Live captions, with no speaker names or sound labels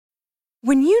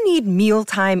When you need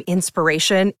mealtime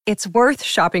inspiration, it's worth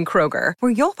shopping Kroger,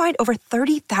 where you'll find over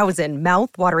 30,000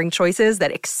 mouth-watering choices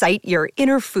that excite your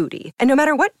inner foodie. And no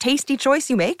matter what tasty choice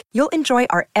you make, you'll enjoy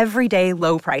our everyday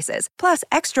low prices, plus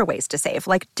extra ways to save,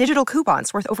 like digital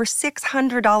coupons worth over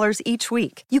 $600 each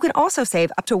week. You can also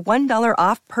save up to $1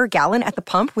 off per gallon at the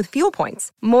pump with fuel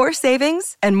points. More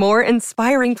savings and more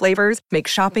inspiring flavors make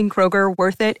shopping Kroger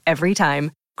worth it every time.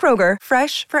 Kroger,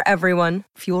 fresh for everyone.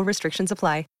 Fuel restrictions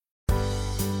apply.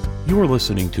 You are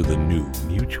listening to the new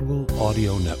Mutual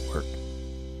Audio Network.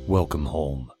 Welcome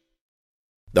home.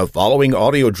 The following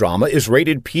audio drama is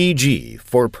rated PG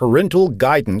for parental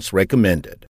guidance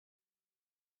recommended.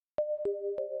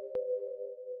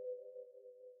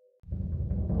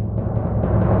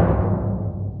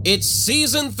 It's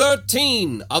Season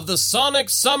 13 of the Sonic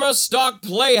Summerstock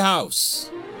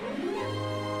Playhouse.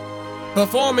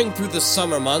 Performing through the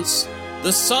summer months,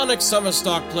 the Sonic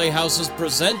Summerstock Playhouse is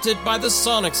presented by the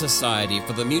Sonic Society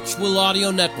for the Mutual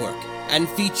Audio Network and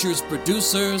features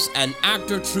producers and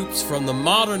actor troupes from the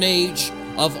modern age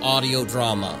of audio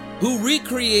drama who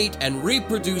recreate and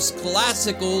reproduce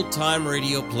classic old-time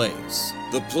radio plays.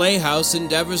 The Playhouse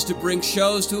endeavors to bring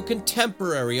shows to a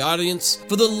contemporary audience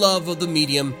for the love of the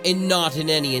medium and not in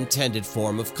any intended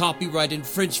form of copyright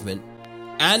infringement.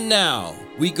 And now,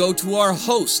 we go to our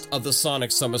host of the Sonic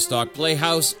Summerstock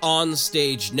Playhouse on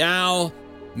stage now,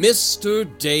 Mr.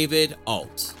 David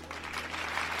Alt.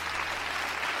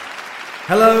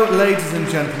 Hello, ladies and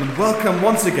gentlemen. Welcome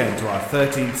once again to our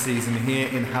 13th season here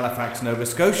in Halifax, Nova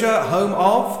Scotia, home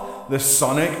of the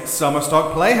Sonic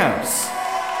Summerstock Playhouse.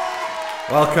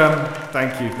 Welcome.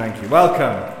 Thank you.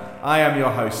 Welcome. I am your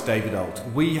host, David Alt.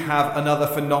 We have another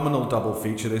phenomenal double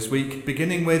feature this week,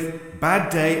 beginning with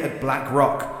Bad Day at Black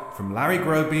Rock from Larry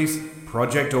Groby's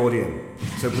Project Audion.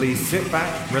 So please sit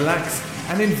back, relax,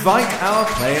 and invite our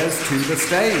players to the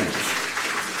stage.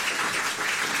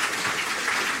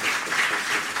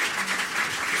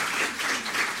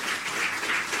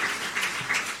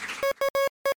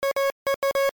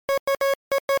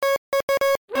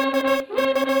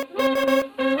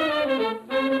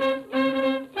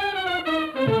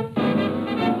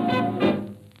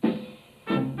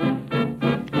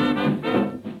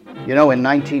 You know, in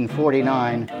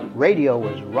 1949, radio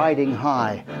was riding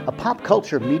high, a pop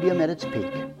culture medium at its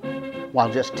peak.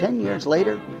 While just 10 years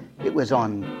later, it was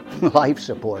on life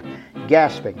support,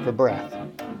 gasping for breath.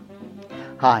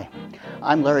 Hi,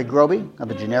 I'm Larry Groby of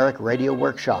the Generic Radio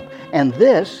Workshop, and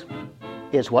this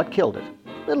is what killed it.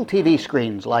 Little TV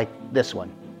screens like this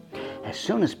one. As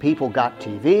soon as people got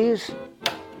TVs,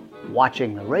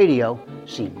 watching the radio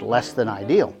seemed less than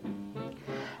ideal.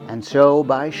 And so,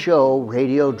 by show,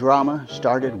 radio drama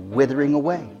started withering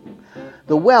away.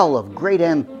 The well of great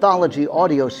anthology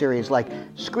audio series like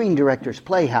Screen Director's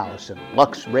Playhouse and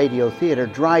Lux Radio Theater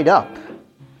dried up,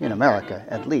 in America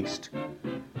at least.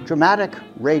 Dramatic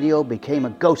radio became a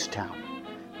ghost town,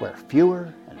 where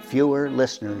fewer and fewer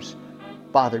listeners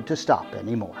bothered to stop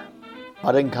anymore.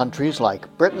 But in countries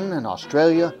like Britain and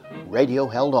Australia, radio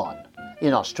held on.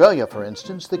 In Australia, for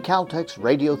instance, the Caltex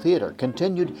Radio Theatre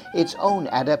continued its own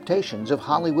adaptations of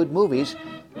Hollywood movies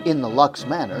in the Lux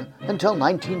manner until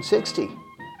 1960.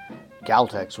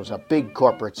 Caltex was a big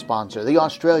corporate sponsor, the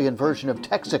Australian version of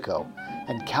Texaco,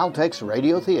 and Caltex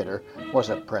Radio Theatre was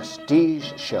a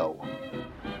prestige show.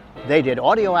 They did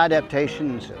audio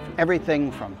adaptations of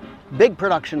everything from big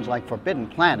productions like Forbidden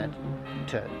Planet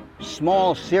to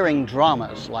small searing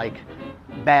dramas like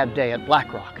Bad Day at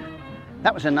Black Rock.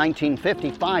 That was a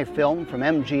 1955 film from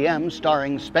MGM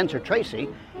starring Spencer Tracy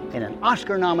in an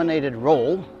Oscar-nominated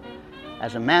role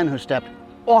as a man who stepped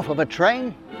off of a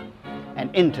train and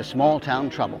into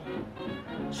small-town trouble.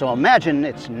 So imagine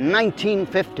it's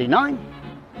 1959.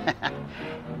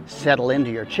 Settle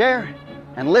into your chair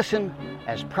and listen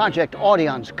as Project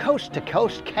Audion's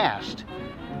coast-to-coast cast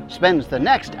spends the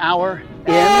next hour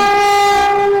in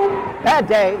Bad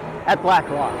Day at Black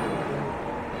Rock.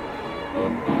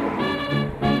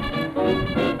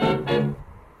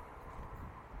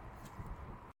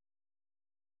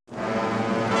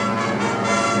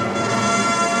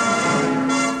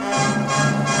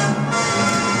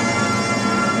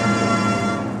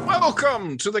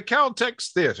 Welcome to the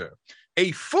Caltex Theatre,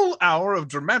 a full hour of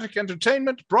dramatic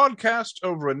entertainment broadcast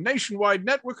over a nationwide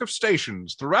network of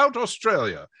stations throughout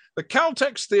Australia. The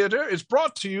Caltex Theatre is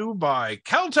brought to you by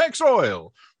Caltex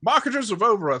Oil, marketers of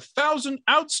over 1,000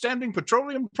 outstanding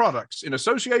petroleum products in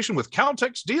association with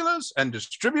Caltex dealers and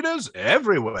distributors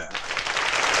everywhere.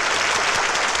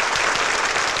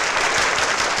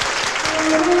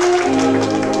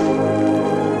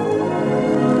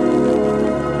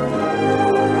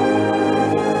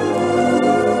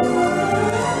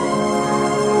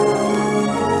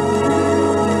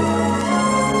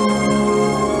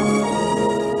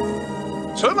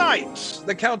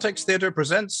 the Caltex Theatre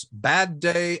presents Bad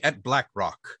Day at Black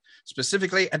Rock,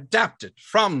 specifically adapted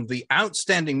from the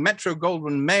outstanding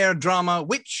Metro-Goldwyn-Mayer drama,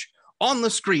 which, on the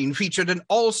screen, featured an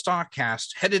all-star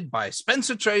cast headed by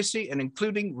Spencer Tracy and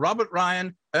including Robert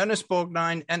Ryan, Ernest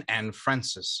Borgnine, and Anne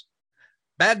Francis.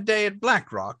 Bad Day at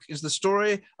Black Rock is the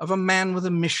story of a man with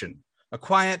a mission, a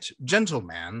quiet, gentle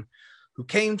man who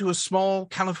came to a small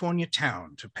California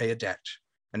town to pay a debt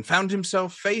and found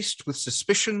himself faced with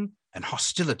suspicion and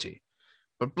hostility.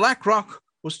 But Black Rock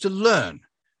was to learn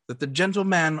that the gentle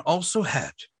man also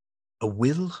had a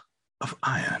will of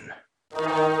iron.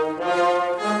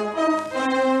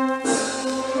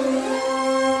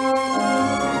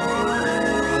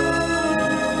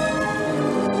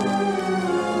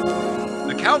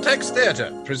 The Caltex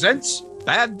Theatre presents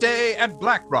Bad Day at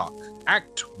Black Rock,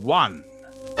 Act 1.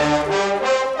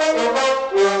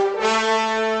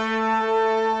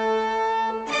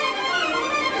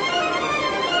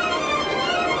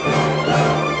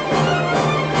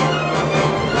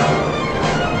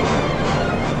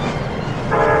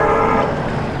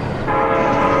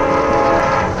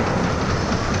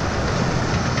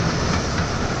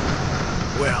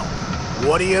 Well,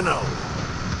 what do you know?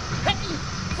 Hey,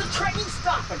 the train's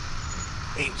stopping.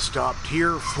 Ain't stopped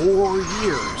here 4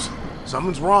 years.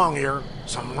 Something's wrong here.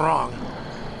 Something wrong.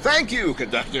 Thank you,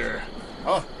 conductor.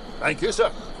 Oh, thank you,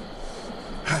 sir.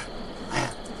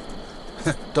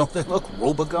 Don't they look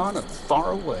woebegone and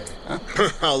far away, huh?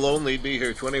 I'll only be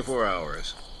here 24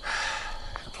 hours.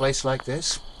 A place like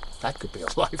this, that could be a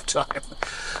lifetime.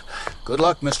 Good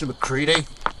luck, Mr. McCready.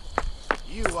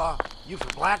 You from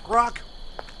Black Rock?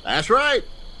 That's right.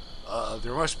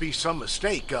 There must be some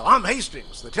mistake. I'm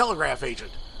Hastings, the telegraph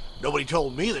agent. Nobody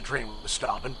told me the train was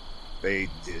stopping. They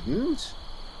didn't?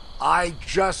 I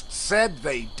just said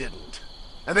they didn't.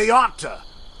 And they ought to.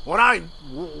 What I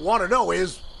want to know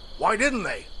is, why didn't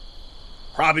they?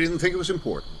 Probably didn't think it was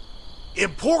important.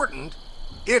 Important?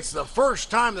 It's the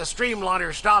first time the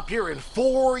Streamliner stopped here in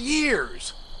 4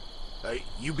 years.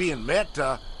 You being met?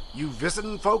 You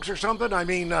visiting folks or something? I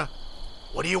mean,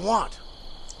 what do you want?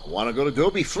 I want to go to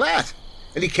Dobie Flat.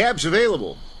 Any cabs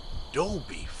available?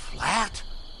 Dobie Flat?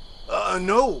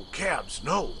 No cabs,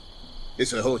 no. Is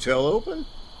the hotel open?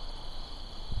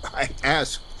 I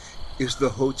asked, is the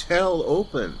hotel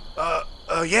open?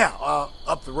 Yeah,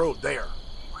 up the road there.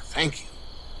 Thank you.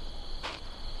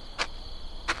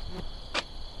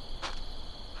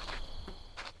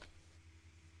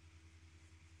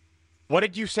 What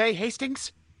did you say,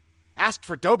 Hastings? Asked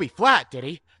for Dobie Flat, did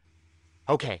he?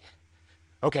 Okay,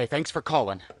 thanks for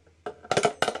calling.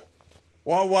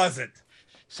 What was it?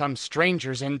 Some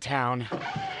strangers in town.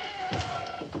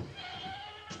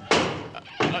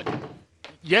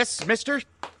 Yes, mister?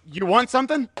 You want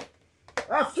something?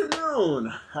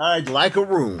 Afternoon. I'd like a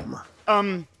room.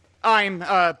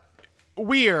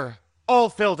 We're all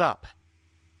filled up.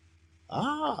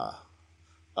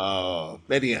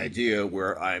 Any idea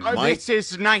where I might... This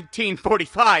is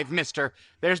 1945, mister.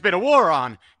 There's been a war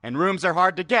on, and rooms are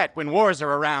hard to get when wars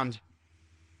are around.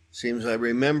 Seems I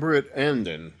remember it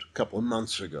ending a couple of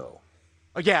months ago.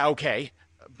 Yeah, okay.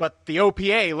 But the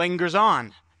OPA lingers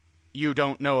on. You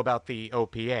don't know about the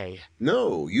OPA.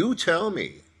 No, you tell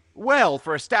me. Well,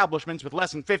 for establishments with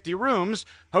less than 50 rooms,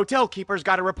 hotel keepers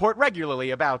got to report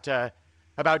regularly about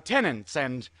tenants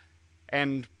and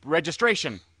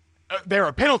registration. There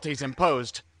are penalties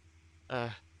imposed.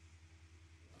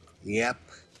 Yep.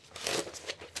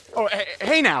 Oh,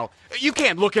 hey now, you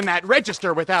can't look in that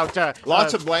register without,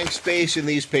 Lots of blank space in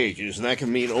these pages, and that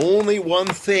can mean only one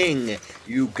thing.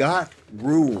 You got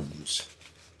rooms.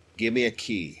 Give me a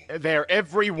key. They're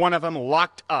every one of them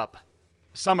locked up.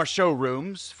 Some are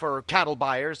showrooms for cattle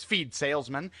buyers, feed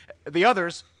salesmen. The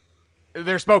others,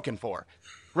 they're spoken for.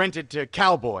 Rented to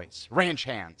cowboys, ranch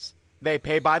hands. They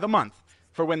pay by the month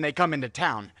for when they come into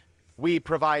town. We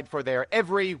provide for their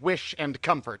every wish and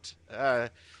comfort.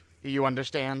 You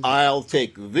understand? I'll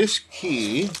take this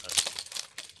key.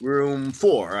 Room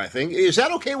 4, I think. Is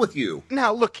that okay with you?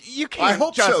 Now, look, you can't I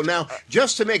hope so. Now,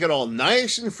 just to make it all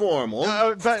nice and formal...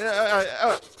 There!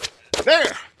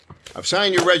 I've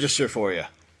signed your register for you.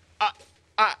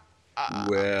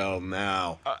 Well,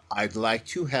 now, I'd like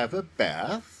to have a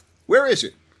bath. Where is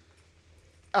it?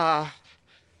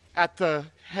 At the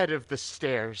head of the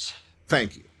stairs.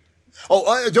 Thank you.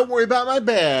 Oh, don't worry about my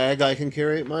bag. I can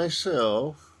carry it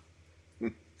myself.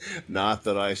 Not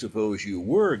that I suppose you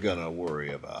were gonna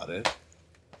worry about it.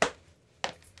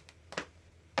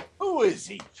 Who is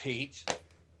he, Pete?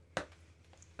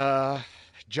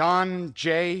 John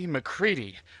J.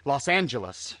 McCready, Los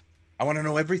Angeles. I want to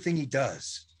know everything he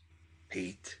does.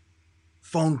 Pete.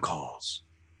 Phone calls.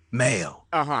 Mail.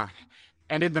 Uh-huh.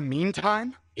 And in the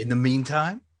meantime? In the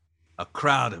meantime, I'll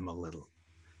crowd him a little.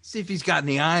 See if he's got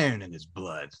any iron in his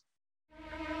blood.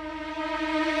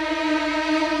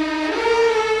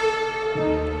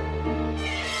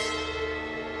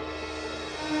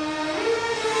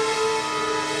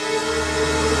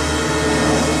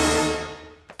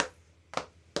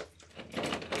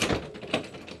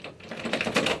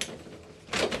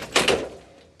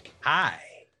 Hi.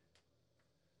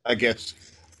 I guess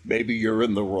maybe you're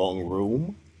in the wrong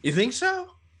room. You think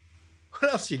so?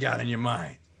 What else you got in your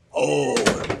mind? Oh,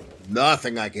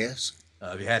 nothing, I guess.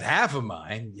 If you had half of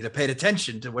mine, you'd have paid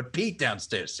attention to what Pete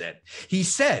downstairs said. He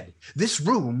said, this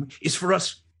room is for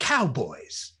us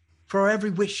cowboys, for our every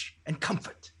wish and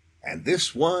comfort. And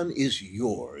this one is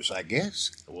yours, I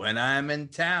guess. When I'm in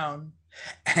town,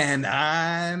 and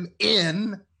I'm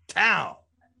in town.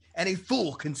 Any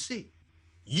fool can see.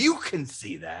 You can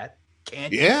see that,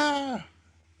 can't you? Yeah,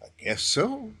 I guess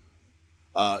so.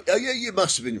 Yeah, you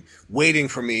must have been waiting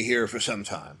for me here for some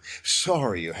time.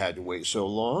 Sorry you had to wait so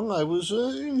long. I was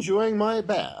enjoying my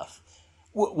bath.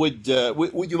 Would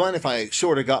you mind if I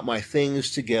sort of got my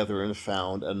things together and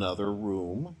found another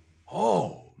room?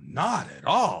 Oh, not at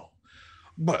all.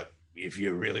 But if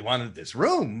you really wanted this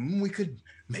room, we could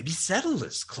maybe settle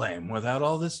this claim without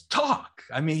all this talk.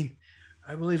 I mean,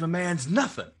 I believe a man's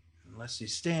nothing unless he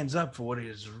stands up for what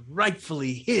is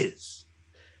rightfully his.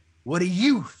 What do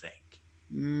you think?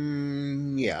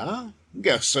 Yeah,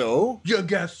 guess so. You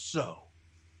guess so.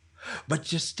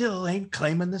 But you still ain't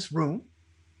claiming this room?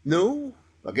 No,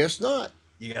 I guess not.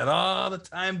 You got all the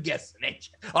time guessing, ain't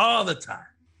you? All the time.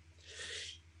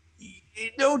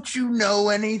 Don't you know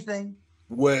anything?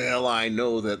 Well, I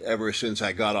know that ever since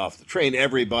I got off the train,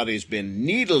 everybody's been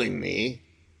needling me.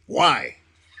 Why?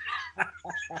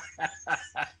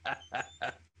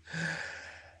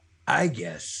 I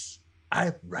guess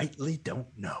I rightly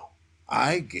don't know.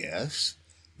 I guess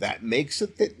that makes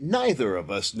it that neither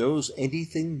of us knows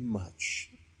anything much.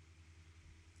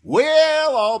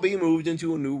 Well, I'll be moved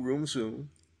into a new room soon.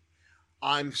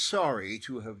 I'm sorry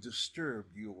to have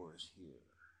disturbed yours here.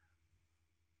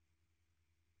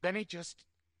 Then he just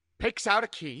picks out a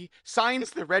key,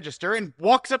 signs the register, and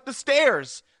walks up the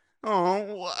stairs.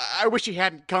 Oh, I wish he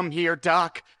hadn't come here,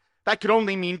 Doc. That could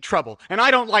only mean trouble, and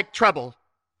I don't like trouble.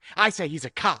 I say he's a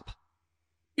cop.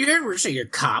 You ever see a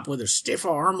cop with a stiff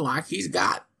arm like he's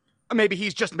got? Maybe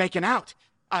he's just making out.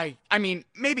 I mean,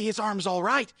 maybe his arm's all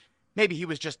right. Maybe he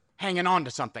was just hanging on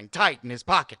to something tight in his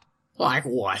pocket. Like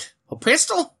what? A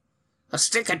pistol? A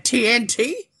stick of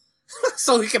TNT?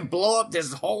 So he can blow up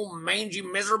this whole mangy,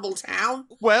 miserable town?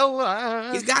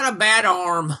 Well, He's got a bad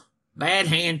arm. Bad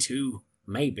hand, too.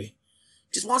 Maybe.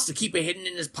 Just wants to keep it hidden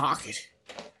in his pocket.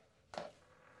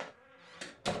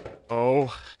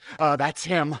 Oh, that's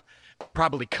him.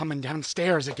 Probably coming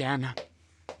downstairs again.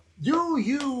 Do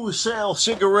you sell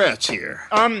cigarettes here?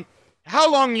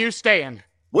 How long you staying?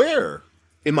 Where?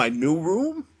 In my new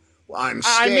room? I'm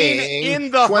staying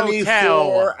in the 24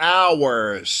 hotel.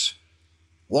 hours.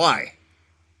 Why?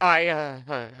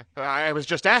 I was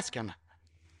just asking.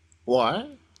 Why?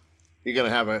 You gonna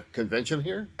have a convention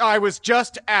here? I was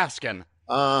just asking.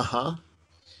 Uh-huh.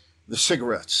 The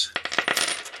cigarettes.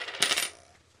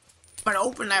 Want to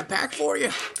open that pack for you?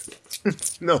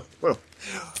 No, well,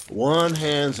 one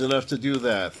hand's enough to do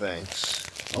that, thanks.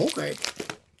 Okay.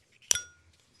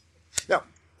 Now,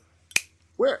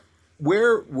 where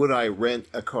would I rent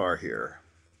a car here?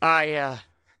 I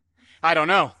don't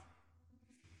know.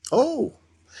 Oh,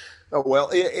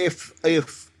 well,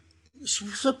 if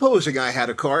supposing I had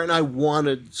a car and I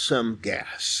wanted some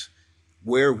gas,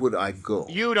 where would I go?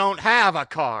 You don't have a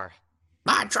car.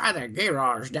 Might try that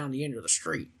garage down the end of the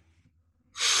street.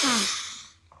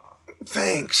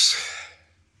 Thanks.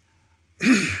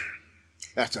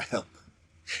 That's a help.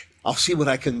 I'll see what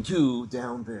I can do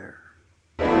down there.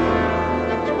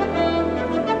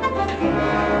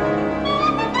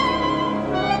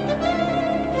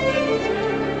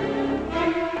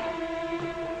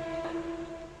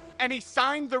 And he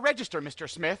signed the register, Mr.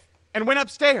 Smith, and went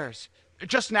upstairs.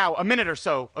 Just now, a minute or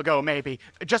so ago, maybe.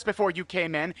 Just before you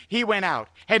came in, he went out,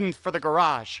 heading for the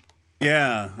garage.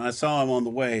 Yeah, I saw him on the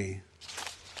way.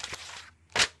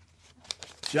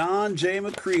 John J.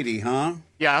 McCready, huh?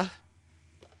 Yeah?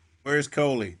 Where's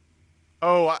Coley?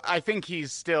 Oh, I think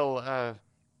he's still,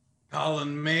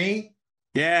 Calling me?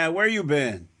 Yeah, where you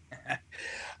been?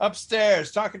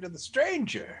 Upstairs, talking to the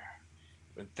stranger.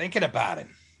 Been thinking about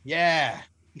him. Yeah,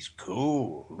 he's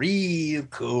cool. Real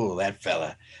cool, that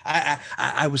fella.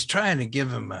 I was trying to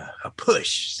give him a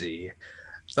push, see?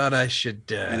 Thought I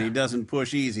should, And he doesn't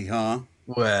push easy, huh?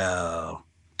 Well,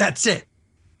 that's it.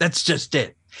 That's just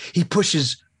it. He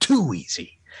pushes too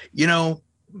easy. You know,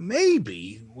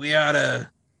 maybe we ought to...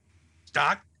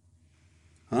 Doc?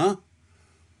 Huh?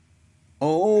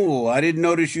 Oh, I didn't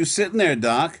notice you sitting there,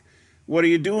 Doc. What are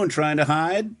you doing, trying to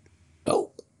hide?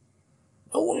 Nope.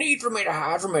 No need for me to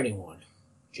hide from anyone.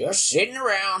 Just sitting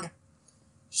around,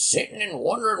 sitting and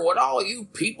wondering what all you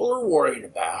people are worried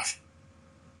about.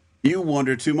 You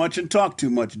wonder too much and talk too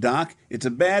much, Doc. It's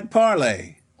a bad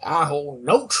parlay. I hold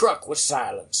no truck with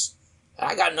silence.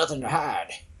 I got nothing to hide.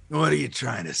 What are you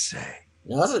trying to say?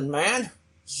 Nothing, man.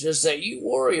 It's just that you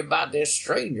worry about this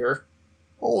stranger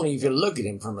only if you look at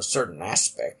him from a certain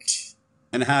aspect.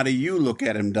 And how do you look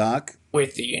at him, Doc?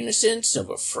 With the innocence of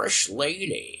a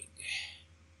fresh-laid egg.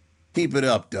 Keep it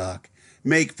up, Doc.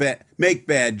 Make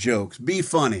bad jokes. Be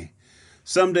funny.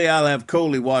 Someday I'll have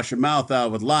Coley wash your mouth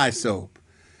out with lye soap.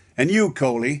 And you,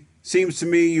 Coley, seems to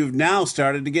me you've now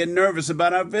started to get nervous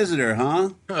about our visitor,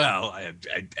 huh? Well, I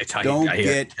tell you... Don't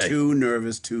get too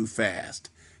nervous too fast.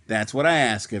 That's what I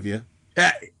ask of you.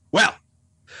 Well,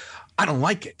 I don't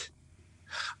like it.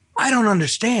 I don't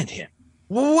understand him.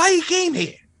 Why he came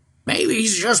here? Maybe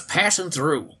he's just passing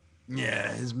through.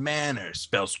 Yeah, his manner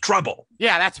spells trouble.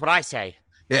 Yeah, that's what I say.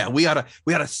 Yeah, we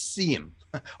oughta see him.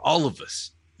 All of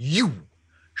us. You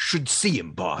should see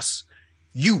him, boss.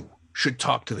 You should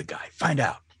talk to the guy. Find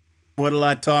out. What'll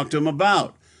I talk to him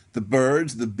about? The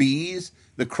birds, the bees,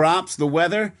 the crops, the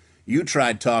weather? You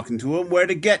tried talking to him.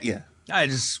 Where'd it get you? I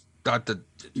just thought that...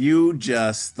 You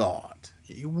just thought.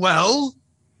 Well,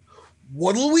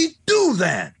 what'll we do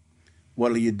then?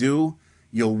 What'll you do?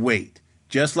 You'll wait.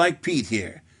 Just like Pete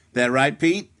here. That right,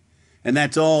 Pete? And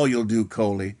that's all you'll do,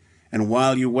 Coley. And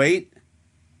while you wait,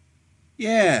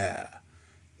 yeah,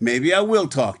 maybe I will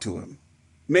talk to him.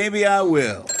 Maybe I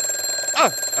will.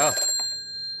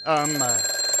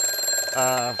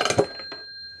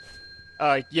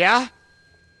 Yeah?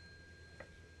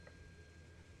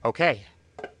 Okay.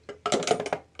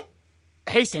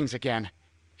 Hastings again.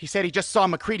 He said he just saw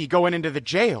McCready going into the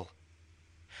jail.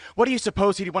 What do you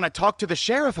suppose he'd want to talk to the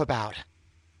sheriff about?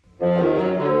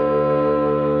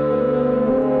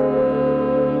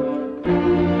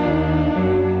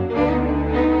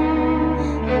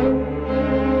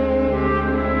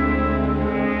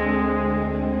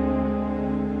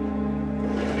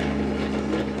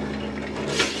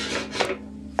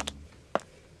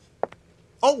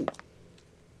 Oh!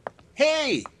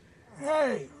 Hey!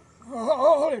 Hey,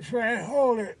 hold it, Fran,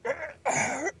 hold it.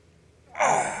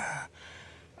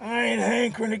 I ain't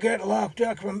hankering to get locked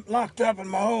up in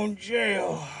my own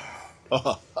jail.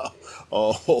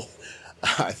 Oh,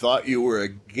 I thought you were a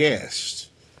guest.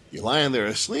 You're lying there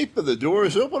asleep and the door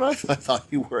is open. I thought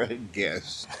you were a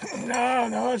guest.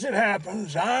 No, as it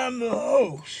happens, I'm the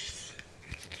host.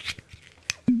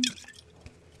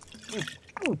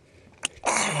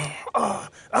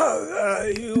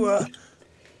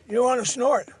 You want to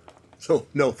snort? So,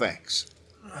 no thanks.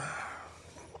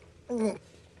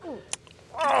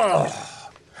 Oh,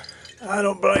 I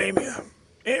don't blame you.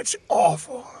 It's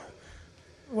awful.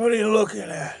 What are you looking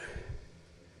at?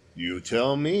 You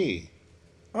tell me.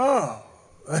 Oh,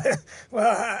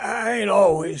 well, I ain't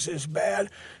always this bad.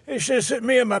 It's just that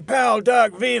me and my pal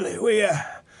Doc Veely,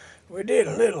 we did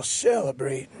a little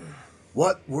celebrating.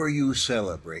 What were you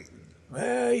celebrating?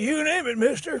 Well, you name it,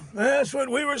 mister. That's what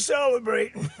we were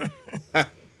celebrating.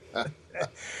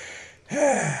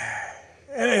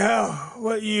 Anyhow,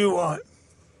 what you want?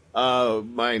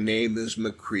 My name is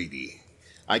McCready.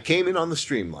 I came in on the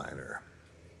Streamliner.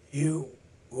 You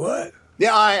what?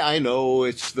 Yeah, I know.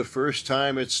 It's the first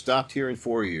time it's stopped here in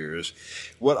 4 years.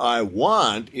 What I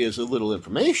want is a little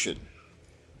information.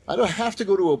 I don't have to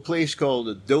go to a place called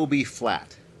Adobe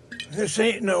Flat. This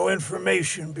ain't no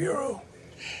information bureau.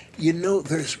 You know,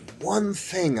 there's one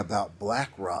thing about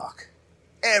Black Rock.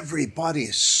 Everybody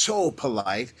is so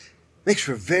polite. Makes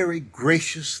for very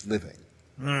gracious living.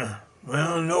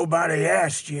 Well, nobody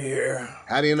asked you here.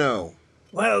 How do you know?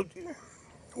 Well,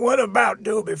 what about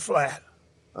Adobe Flat?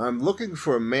 I'm looking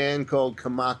for a man called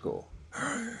Kamako.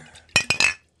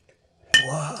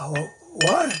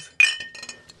 What?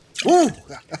 Ooh!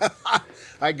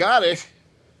 I got it.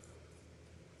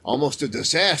 Almost a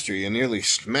disaster. You nearly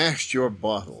smashed your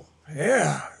bottle.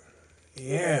 Yeah,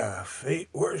 fate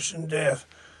worse than death.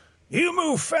 You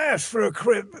move fast for a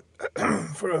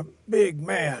big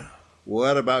man.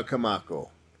 What about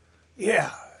Kamako?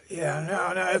 Yeah.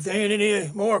 Now, if there ain't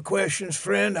any more questions,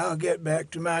 friend, I'll get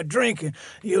back to my drinking.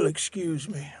 You'll excuse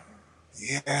me.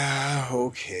 Yeah,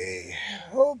 okay.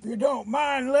 Hope you don't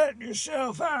mind letting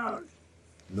yourself out.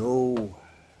 No.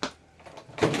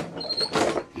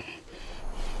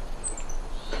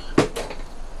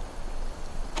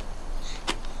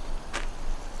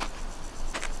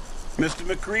 Mr.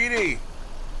 McCready.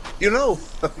 You know,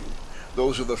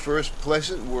 those are the first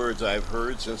pleasant words I've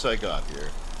heard since I got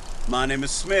here. My name is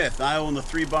Smith. I own the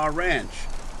 3-Bar Ranch.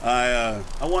 I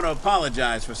want to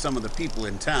apologize for some of the people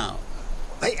in town.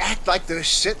 They act like they're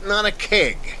sitting on a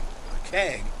keg. A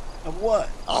keg? Of what?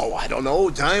 Oh, I don't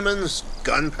know. Diamonds,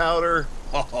 gunpowder.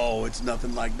 Oh, it's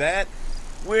nothing like that.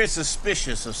 We're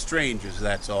suspicious of strangers,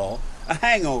 that's all. A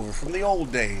hangover from the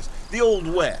old days, the Old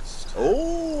West.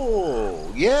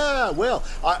 Oh, yeah. Well,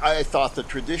 I thought the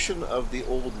tradition of the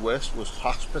Old West was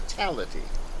hospitality.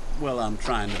 Well, I'm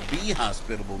trying to be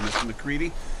hospitable, Mr.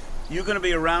 McCready. You gonna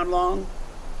be around long?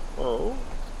 Oh,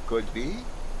 could be.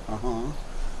 Uh-huh.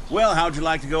 Well, how'd you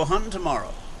like to go hunting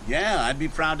tomorrow? Yeah, I'd be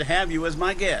proud to have you as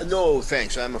my guest. No,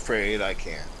 thanks. I'm afraid I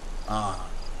can't. Ah,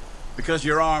 because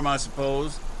your arm, I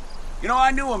suppose. You know,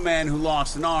 I knew a man who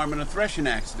lost an arm in a threshing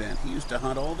accident. He used to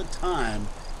hunt all the time.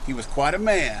 He was quite a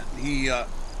man.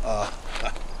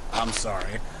 I'm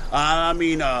sorry.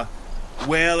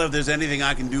 Well, if there's anything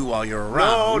I can do while you're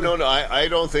around... No, I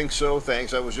don't think so,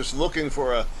 thanks. I was just looking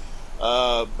for a...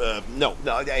 No,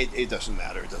 it doesn't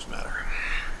matter,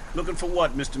 Looking for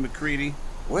what, Mr. McCready?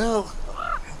 Well,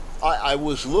 I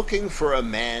was looking for a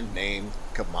man named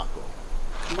Kamako.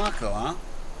 Kamako, huh?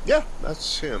 Yeah,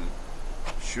 that's him.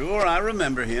 Sure, I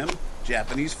remember him.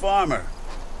 Japanese farmer.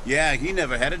 Yeah, he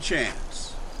never had a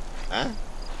chance. Huh?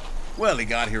 Well, he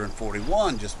got here in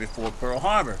 41, just before Pearl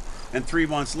Harbor. And 3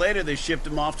 months later, they shipped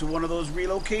him off to one of those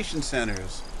relocation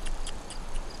centers.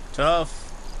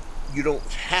 Tough. You don't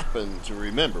happen to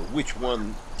remember which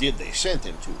one did they send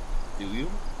him to, do you?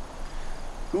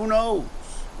 Who knows?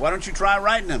 Why don't you try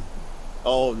writing him?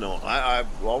 Oh, no.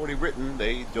 I've already written.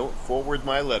 They don't forward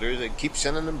my letters. They keep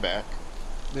sending them back.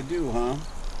 They do, huh?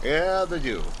 Yeah, they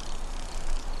do.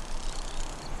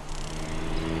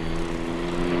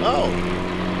 Oh.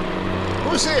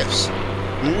 Who's this?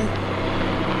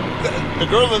 The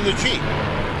girl in the Jeep.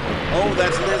 Oh,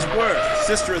 that's Liz Worth,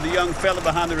 sister of the young fella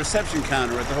behind the reception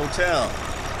counter at the hotel.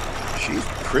 She's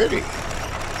pretty.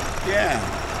 Yeah,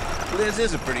 Liz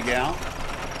is a pretty gal.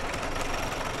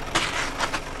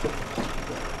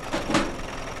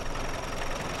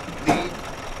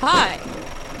 Hi.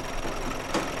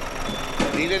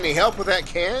 Need any help with that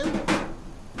can?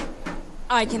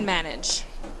 I can manage.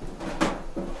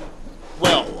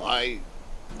 Well, I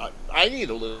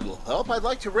need a little help. I'd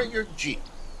like to rent your Jeep.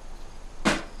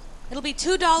 It'll be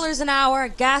 $2 an hour,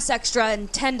 gas extra,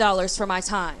 and $10 for my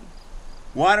time.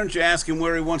 Why don't you ask him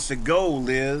where he wants to go,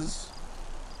 Liz?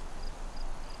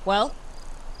 Well,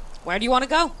 where do you want to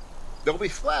go? They'll be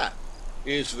flat.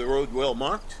 Is the road well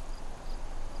marked?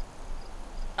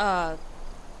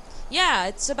 Yeah,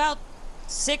 it's about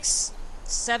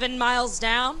 6-7 miles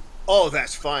down. Oh,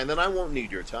 that's fine. Then I won't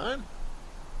need your time.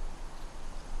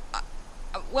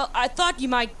 Well, I thought you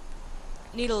might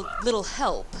need a little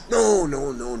help. No.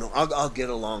 I'll get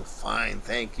along fine,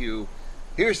 thank you.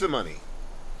 Here's the money.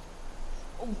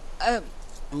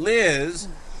 Liz,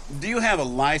 do you have a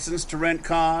license to rent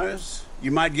cars?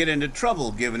 You might get into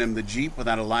trouble giving him the Jeep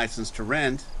without a license to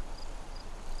rent.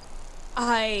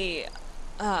 I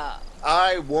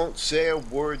won't say a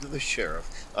word to the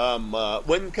sheriff.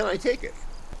 When can I take it?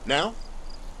 Now?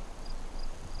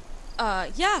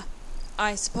 Yeah,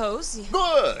 I suppose.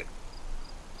 Good!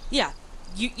 Yeah,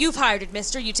 you've hired it,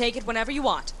 mister. You take it whenever you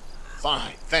want.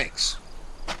 Fine, thanks.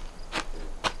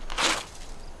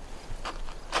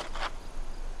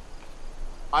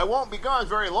 I won't be gone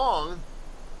very long.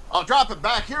 I'll drop it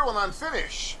back here when I'm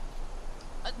finished.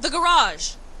 The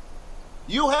garage.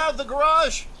 You have the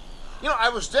garage? You know, I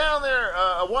was down there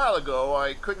a while ago.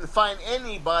 I couldn't find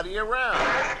anybody around.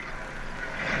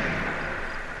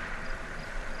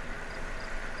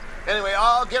 Anyway,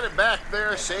 I'll get it back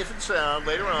there safe and sound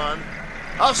later on.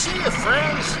 I'll see you,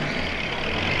 friends.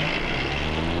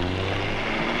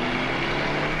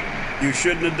 You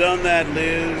shouldn't have done that,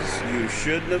 Liz. You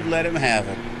shouldn't have let him have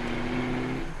it.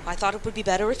 I thought it would be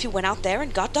better if you went out there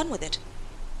and got done with it.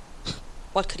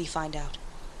 What could he find out?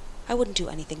 I wouldn't do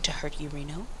anything to hurt you,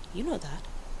 Reno. You know that.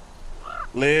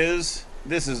 Liz,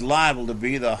 this is liable to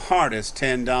be the hardest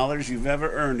 $10 you've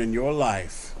ever earned in your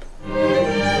life.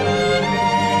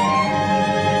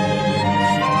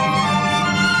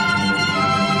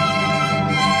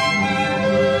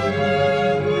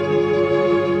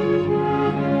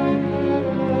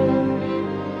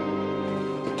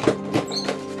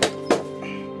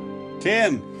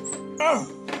 Tim.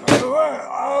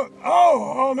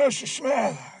 Oh, Mr.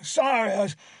 Smith. Sorry, I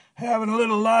was having a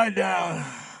little lie down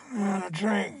and a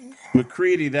drink.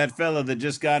 McCready, that fella that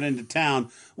just got into town,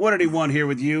 what did he want here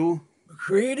with you?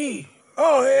 McCready?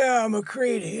 Oh, yeah,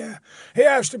 McCready. He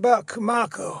asked about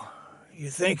Kamako. You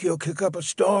think you'll kick up a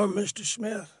storm, Mr.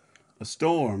 Smith? A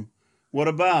storm? What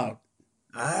about?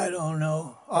 I don't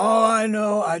know. All I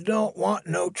know, I don't want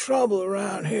no trouble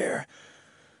around here.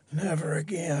 Never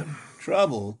again.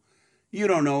 Trouble? You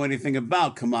don't know anything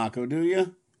about Kamako, do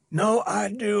you? No, I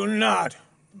do not.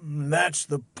 That's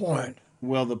the point.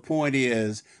 Well, the point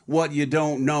is, what you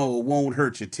don't know won't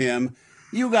hurt you, Tim.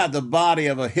 You got the body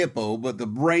of a hippo, but the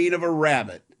brain of a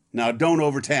rabbit. Now, don't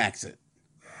overtax it.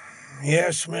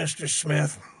 Yes, Mr.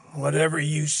 Smith. Whatever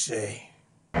you say.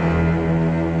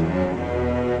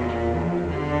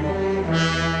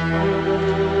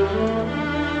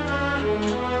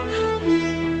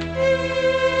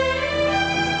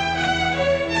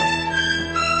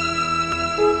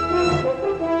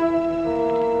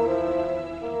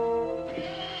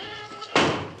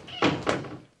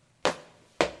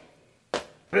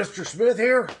 Mr. Smith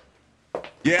here?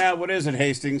 Yeah, what is it,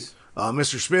 Hastings?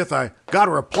 Mr. Smith, I got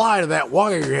a reply to that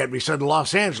wire you had me send to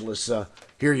Los Angeles.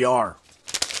 Here you are.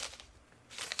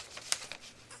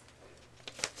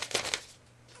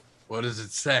 What does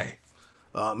it say?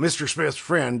 Mr. Smith's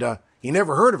friend, he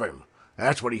never heard of him.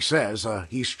 That's what he says.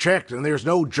 He's checked and there's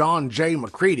no John J.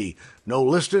 McCready. No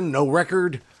listing, no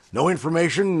record, no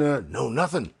information, no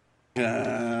nothing.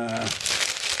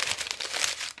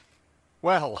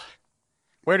 Well,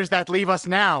 where does that leave us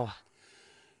now?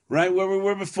 Right where we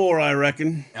were before, I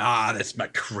reckon. Ah, this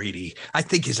McCready. I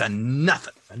think he's a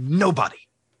nothing, a nobody.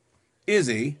 Is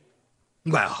he?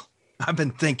 Well, I've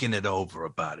been thinking it over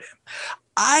about him.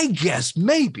 I guess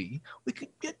maybe we could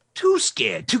get too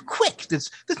scared too quick. There's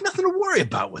nothing to worry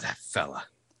about with that fella.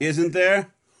 Isn't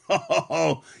there?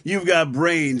 Oh, you've got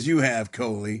brains, you have,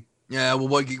 Coley. Yeah, well,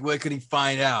 what could he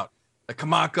find out? The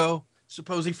Kamako?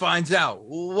 Suppose he finds out.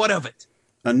 What of it?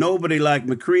 A nobody like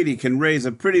McCready can raise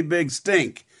a pretty big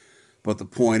stink. But the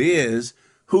point is,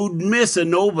 who'd miss a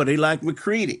nobody like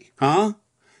McCready, huh?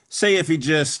 Say if he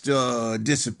just,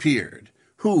 disappeared.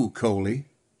 Who, Coley?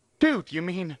 Dude, you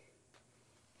mean...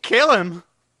 kill him?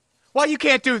 Why, you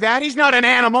can't do that. He's not an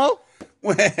animal.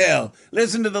 Well,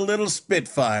 listen to the little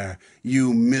Spitfire.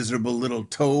 You miserable little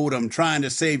toad, I'm trying to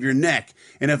save your neck.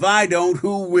 And if I don't,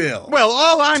 who will? Well,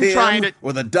 all I'm Tim, trying to...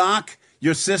 or the doc?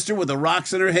 Your sister with the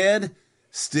rocks in her head?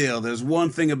 Still, there's one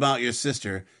thing about your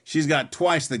sister. She's got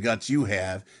twice the guts you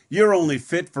have. You're only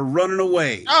fit for running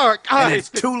away. And it's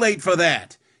too late for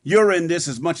that. You're in this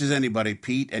as much as anybody,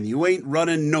 Pete, and you ain't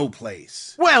running no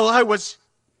place. Well, I was...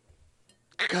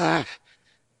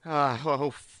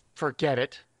 forget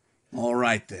it. All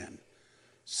right, then.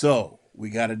 So, we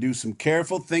gotta do some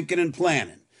careful thinking and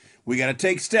planning. We gotta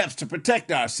take steps to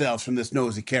protect ourselves from this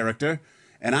nosy character.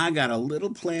 And I got a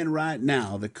little plan right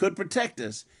now that could protect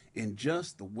us in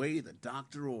just the way the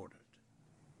doctor ordered.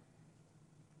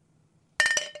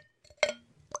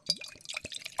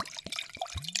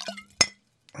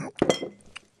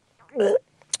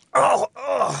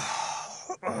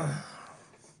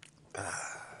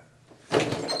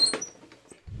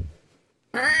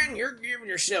 Man, you're giving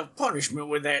yourself punishment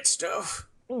with that stuff.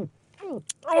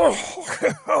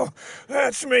 Oh,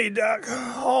 that's me, Doc.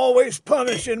 Always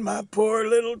punishing my poor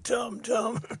little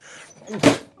tum-tum.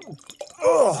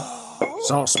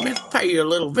 Saw Smith pay you a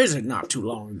little visit not too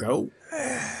long ago.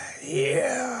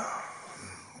 Yeah.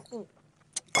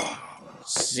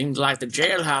 Seems like the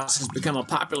jailhouse has become a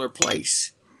popular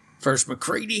place. First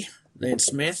McCready, then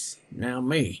Smith, now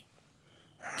me.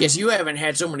 Guess you haven't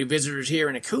had so many visitors here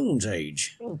in a coon's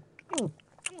age.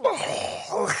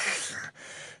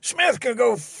 Smith can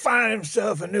go find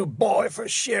himself a new boy for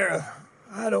sheriff.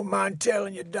 I don't mind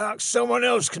telling you, Doc, someone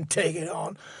else can take it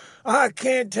on. I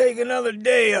can't take another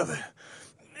day of it.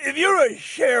 If you're a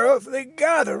sheriff, they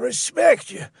gotta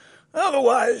respect you.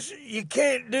 Otherwise, you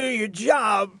can't do your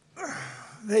job.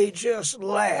 They just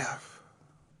laugh.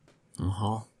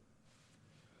 Uh-huh.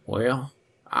 Well,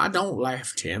 I don't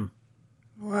laugh, Tim.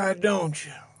 Why don't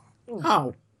you?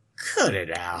 Oh, cut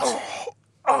it out.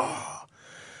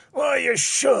 Well, you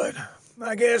should.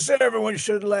 I guess everyone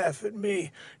should laugh at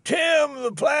me. Tim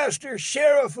the Plaster,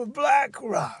 Sheriff of Black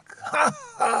Rock. Ha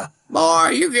ha. Boy,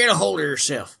 you get a hold of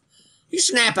yourself. You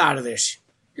snap out of this.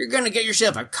 You're gonna get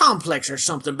yourself a complex or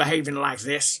something behaving like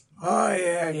this. Oh,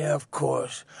 yeah, of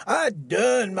course. I'd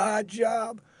done my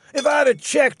job. If I'd have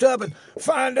checked up and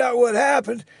found out what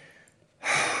happened...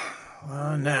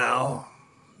 Well, now...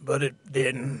 But it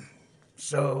didn't.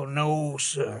 So, no,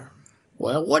 sir.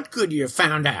 Well, what could you have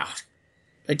found out?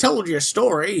 They told you a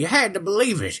story. You had to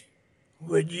believe it.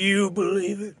 Would you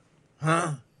believe it?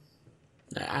 Huh?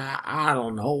 I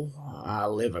don't know. I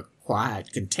live a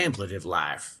quiet, contemplative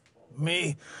life.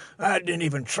 Me? I didn't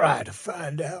even try to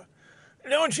find out.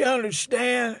 Don't you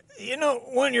understand? You know,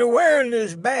 when you're wearing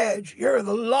this badge, you're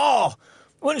the law.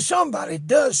 When somebody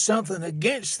does something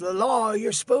against the law,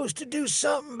 you're supposed to do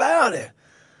something about it.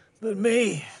 But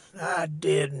me, I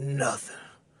did nothing.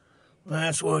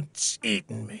 That's what's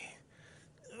eating me.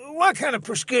 What kind of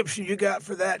prescription you got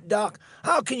for that, Doc?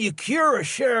 How can you cure a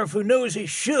sheriff who knows he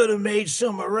should have made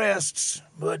some arrests,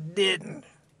 but didn't?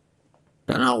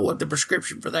 I don't know what the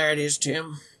prescription for that is,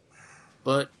 Tim.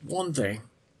 But one thing.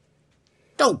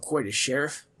 Don't quit as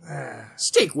sheriff.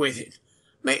 Stick with it.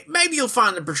 Maybe you'll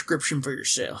find the prescription for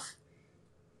yourself.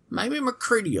 Maybe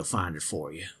McCready will find it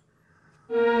for you.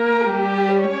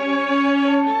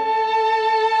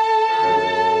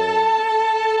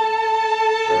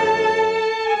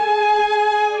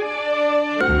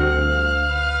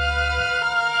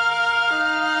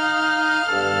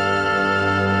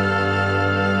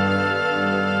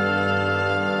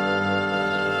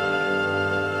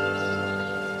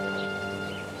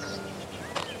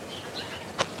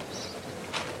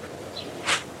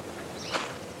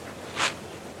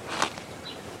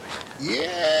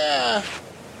 Yeah,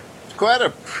 it's quite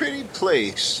a pretty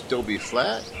place, Dobie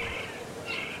Flat.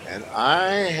 And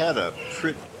I had a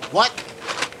pretty... What?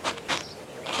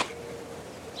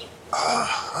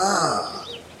 Uh-huh.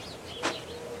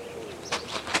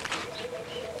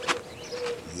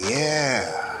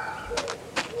 Yeah.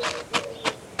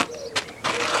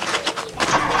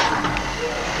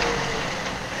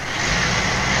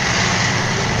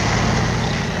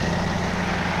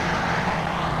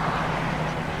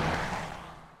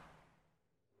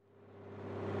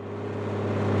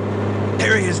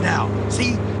 There he is now.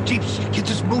 See? Jeep's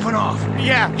just moving off.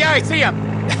 Yeah, I see him.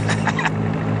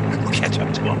 We'll catch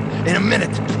up to him in a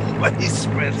minute. But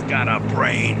Smith's got a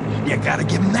brain. You gotta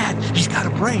give him that. He's got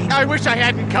a brain. I wish I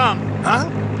hadn't come. Huh?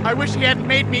 I wish he hadn't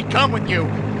made me come with you.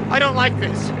 I don't like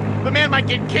this. The man might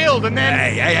get killed and then...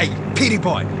 Hey, Petey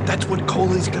boy. That's what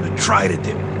Coley's gonna try to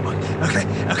do.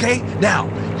 Okay? Now,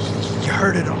 you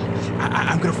heard it all.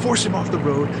 I'm gonna force him off the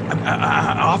road,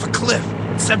 off a cliff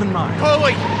at 7 miles.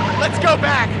 Coley, let's go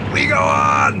back. We go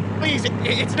on. Please,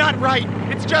 it's not right.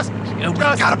 It's just... We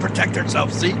gotta protect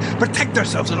ourselves, see? Protect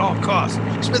ourselves at all costs.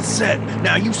 Smith said,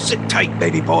 now you sit tight,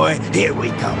 baby boy. Here we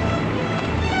come.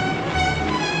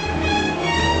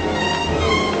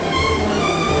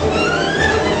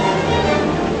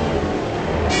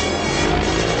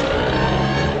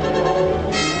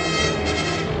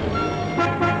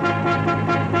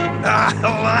 The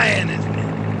lion, isn't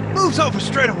it? Moves over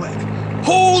straight away.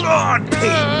 Hold on, Pete!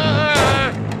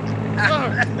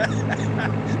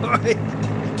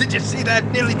 Did you see that?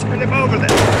 Nearly turned him over there.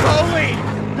 Coley!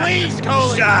 Please,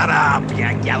 Coley! Shut up, you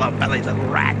yellow-bellied little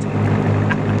rat.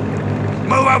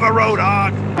 Move over, road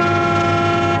hog.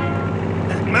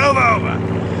 Move over.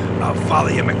 I'll follow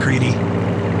you, McCready.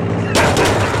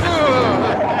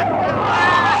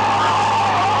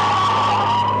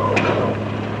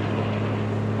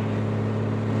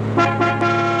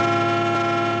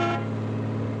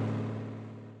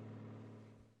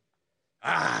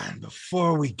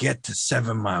 Before we get to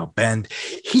 7 Mile Bend,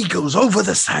 he goes over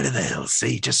the side of the hill,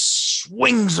 see? Just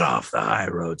swings off the high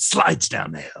road, slides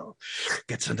down the hill,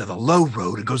 gets into the low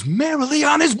road, and goes merrily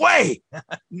on his way.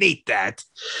 Neat, that.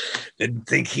 Didn't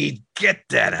think he'd get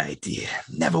that idea.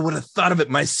 Never would have thought of it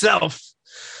myself.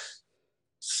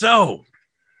 So,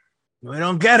 we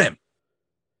don't get him.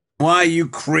 Why, you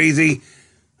crazy?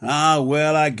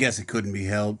 Well, I guess it couldn't be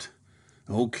helped.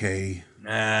 Okay.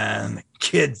 And the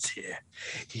kid's here.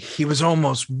 He was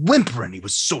almost whimpering. He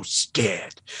was so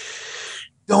scared.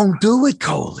 Don't do it,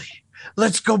 Coley.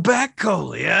 Let's go back,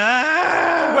 Coley.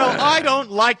 Well, I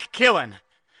don't like killing.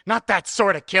 Not that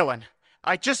sort of killing.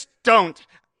 I just don't.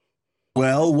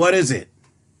 Well, what is it?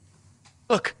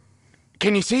 Look,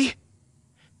 can you see?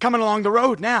 Coming along the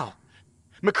road now.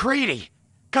 McCready,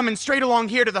 coming straight along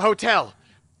here to the hotel.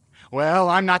 Well,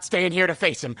 I'm not staying here to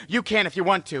face him. You can if you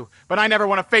want to, but I never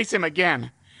want to face him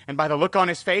again. And by the look on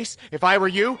his face, if I were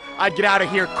you, I'd get out of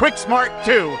here quick smart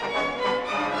too.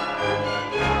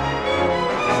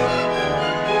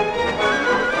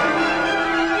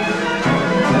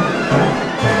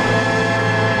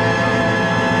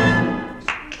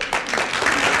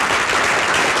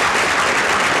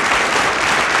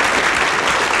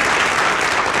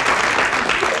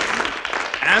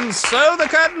 And so the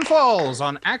curtain falls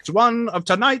on Act 1 of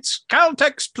tonight's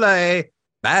Caltex play,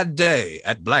 Bad Day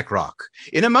at Black Rock.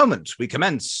 In a moment, we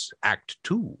commence Act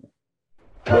 2.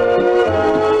 Anywhere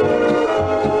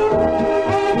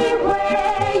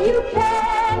you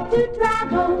care to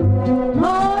travel,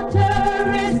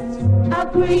 motorists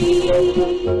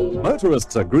agree.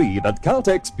 motorists agree that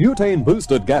Caltex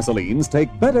butane-boosted gasolines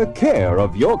take better care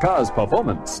of your car's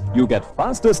performance. You get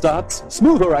faster starts,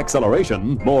 smoother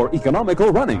acceleration, more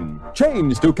economical running.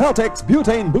 Change to Caltex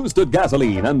butane-boosted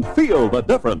gasoline and feel the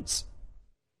difference.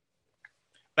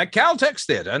 The Caltex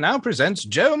Theatre now presents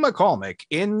Joe McCormick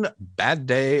in Bad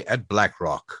Day at Black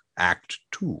Rock, Act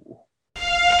 2.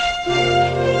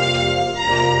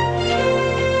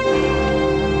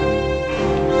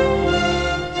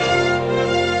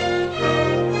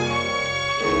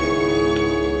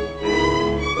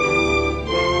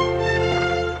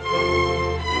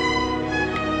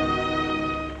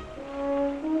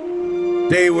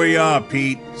 Stay where you are,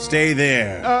 Pete. Stay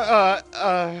there.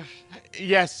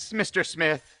 Yes, Mr.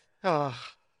 Smith.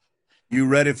 You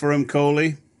ready for him,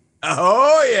 Coley?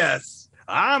 Oh, yes.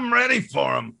 I'm ready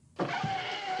for him.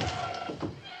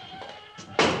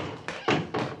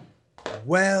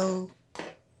 Well.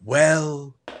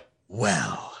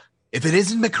 If it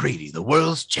isn't McCready, the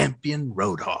world's champion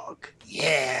road hog.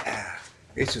 Yeah.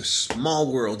 It's a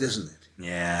small world, isn't it?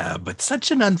 Yeah, but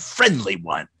such an unfriendly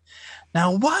one.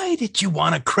 Now, why did you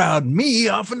want to crowd me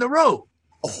off in the road?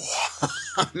 Oh,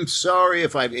 I'm sorry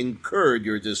if I've incurred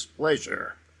your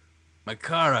displeasure. My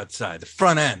car outside, the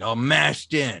front end, all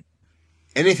mashed in.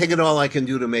 Anything at all I can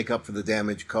do to make up for the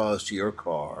damage caused to your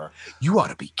car. You ought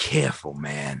to be careful,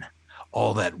 man.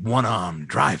 All that one-arm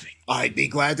driving. I'd be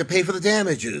glad to pay for the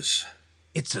damages.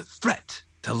 It's a threat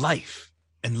to life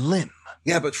and limb.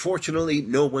 Yeah, but fortunately,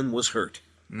 no one was hurt.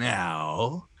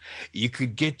 Now, you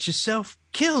could get yourself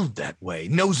killed that way,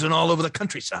 nosing all over the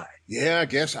countryside. Yeah, I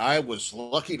guess I was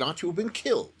lucky not to have been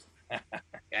killed.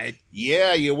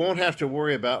 Yeah, you won't have to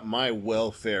worry about my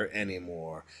welfare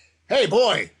anymore. Hey,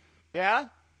 boy! Yeah?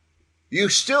 You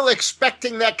still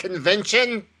expecting that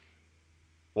convention?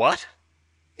 What?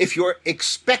 If you're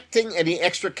expecting any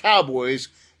extra cowboys,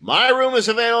 my room is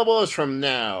available as from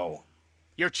now.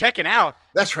 You're checking out?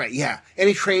 That's right, yeah.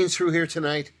 Any trains through here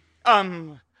tonight?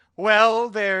 Well,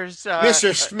 there's,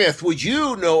 Mr. Smith, would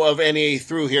you know of any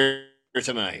through here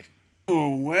tonight?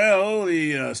 Oh, well,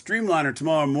 the Streamliner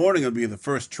tomorrow morning will be the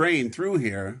first train through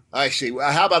here. I see.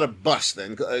 Well, how about a bus,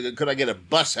 then? Could I get a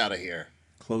bus out of here?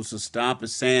 Closest stop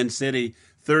is Sand City,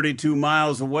 32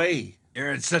 miles away.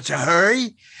 You're in such a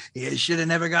hurry? You should have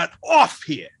never got off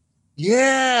here.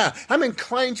 Yeah, I'm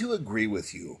inclined to agree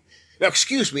with you. Now,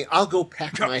 excuse me, I'll go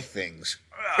pack my things.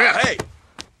 Hey!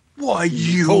 Why,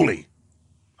 you... Coley!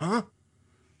 Huh?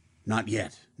 Not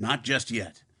yet. Not just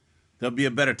yet. There'll be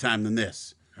a better time than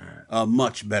this. A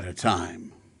much better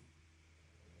time.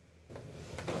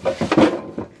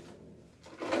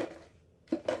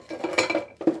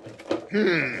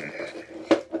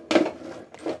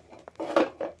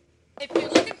 If you're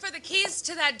looking for the keys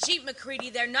to that Jeep, McCready,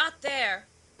 they're not there.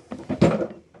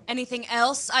 Anything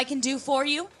else I can do for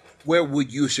you? Where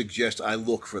would you suggest I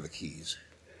look for the keys?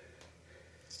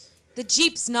 The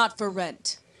Jeep's not for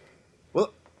rent.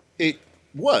 Well, it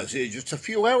was just a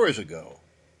few hours ago.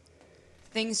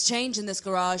 Things change in this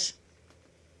garage.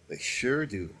 They sure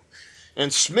do.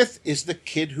 And Smith is the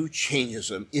kid who changes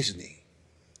them, isn't he?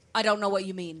 I don't know what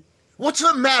you mean. What's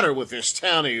the matter with this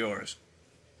town of yours?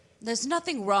 There's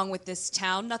nothing wrong with this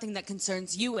town, nothing that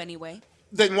concerns you anyway.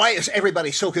 Then why is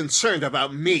everybody so concerned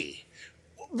about me?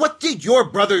 What did your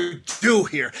brother do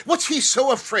here? What's he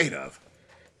so afraid of?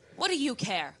 What do you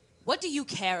care? What do you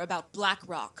care about Black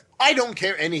Rock? I don't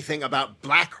care anything about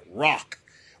Black Rock.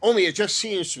 Only it just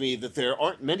seems to me that there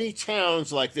aren't many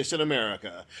towns like this in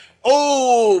America.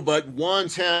 Oh, but one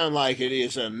town like it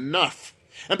is enough.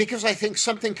 And because I think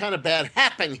something kind of bad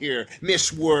happened here,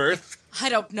 Miss Worth. I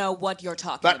don't know what you're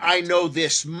talking about. But I know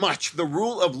this much. The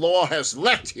rule of law has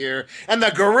left here, and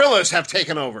the guerrillas have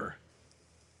taken over.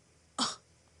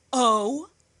 Oh?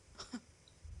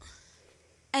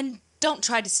 And don't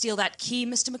try to steal that key,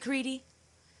 Mr. McCready.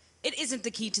 It isn't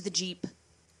the key to the Jeep.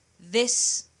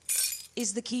 This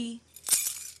is the key.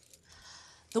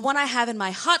 The one I have in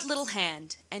my hot little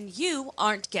hand, and you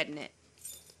aren't getting it.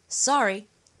 Sorry,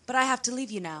 but I have to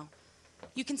leave you now.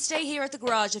 You can stay here at the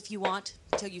garage if you want,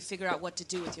 until you figure out what to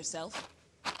do with yourself.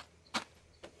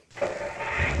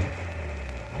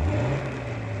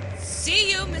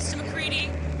 See you, Mr. McCready.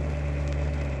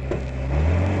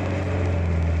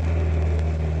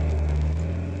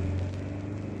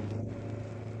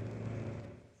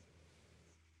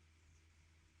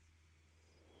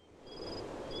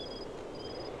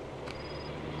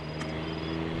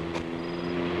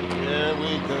 There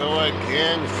we go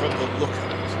again from the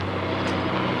lookout.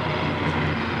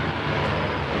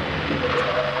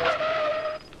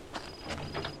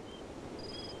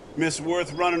 Miss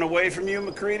Worth running away from you,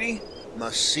 McCready?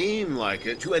 Must seem like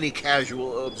it to any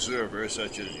casual observer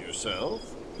such as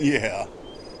yourself. Yeah.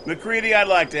 McCready, I'd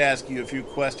like to ask you a few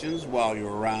questions while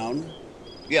you're around.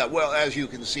 Yeah, well, as you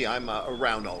can see, I'm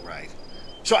around all right.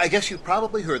 So I guess you've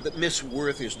probably heard that Miss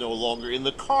Worth is no longer in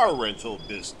the car rental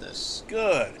business.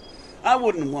 Good. I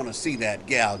wouldn't want to see that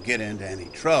gal get into any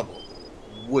trouble.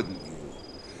 Wouldn't you?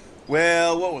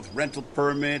 Well, what with rental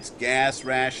permits, gas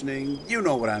rationing, you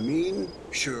know what I mean.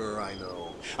 Sure, I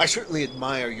know. I certainly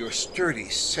admire your sturdy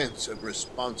sense of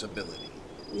responsibility.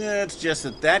 It's just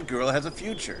that that girl has a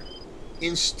future.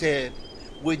 Instead,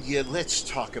 would you let's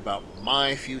talk about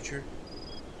my future?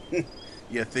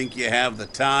 You think you have the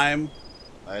time?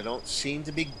 I don't seem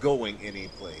to be going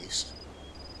anyplace.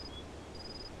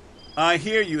 I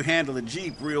hear you handle a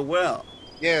Jeep real well.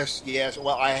 Yes.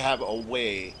 Well, I have a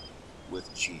way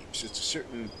with Jeeps. It's a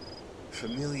certain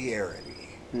familiarity.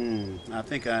 I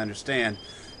think I understand.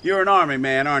 You're an army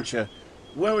man, aren't you?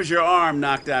 When was your arm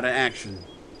knocked out of action?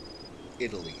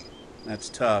 Italy. That's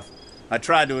tough. I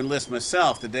tried to enlist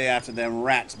myself the day after them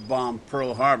rats bombed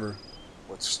Pearl Harbor.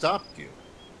 What stopped you?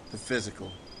 The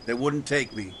physical. They wouldn't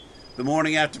take me. The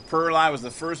morning after Pearl, I was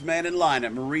the first man in line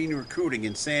at Marine recruiting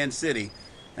in Sand City,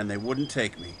 and they wouldn't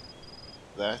take me.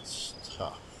 That's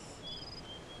tough.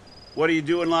 What do you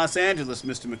do in Los Angeles,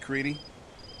 Mr. McCready?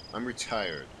 I'm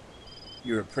retired.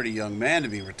 You're a pretty young man to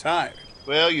be retired.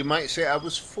 Well, you might say I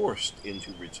was forced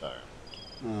into retirement.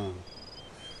 Oh.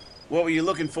 What were you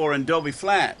looking for in Dobie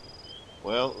Flat?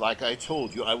 Well, like I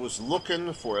told you, I was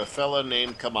looking for a fella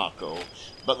named Kamako,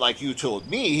 but like you told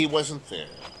me, he wasn't there.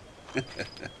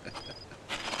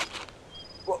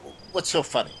 What's so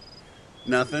funny?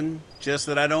 Nothing, just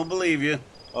that I don't believe you.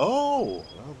 Oh,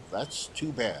 well, that's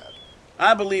too bad.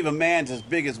 I believe a man's as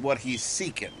big as what he's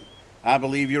seeking. I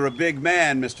believe you're a big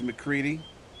man, Mr. McCready.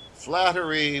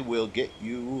 Flattery will get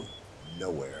you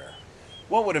nowhere.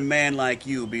 What would a man like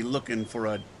you be looking for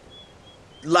a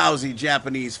lousy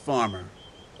Japanese farmer?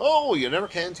 Oh, you never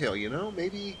can tell, you know.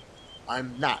 Maybe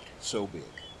I'm not so big.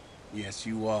 Yes,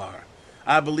 you are.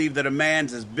 I believe that a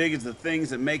man's as big as the things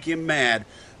that make him mad.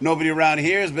 Nobody around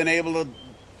here has been able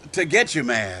to get you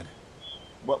mad.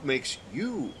 What makes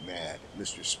you mad,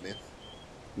 Mr. Smith?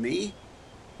 Me?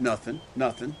 Nothing.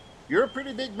 You're a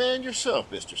pretty big man yourself,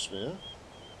 Mr. Smith.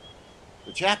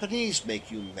 The Japanese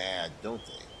make you mad, don't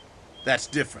they? That's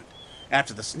different.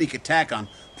 After the sneak attack on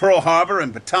Pearl Harbor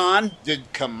and Bataan...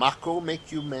 Did Kamako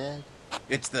make you mad?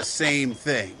 It's the same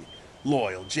thing.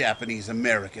 Loyal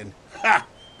Japanese-American. Ha!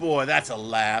 Boy, that's a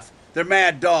laugh. They're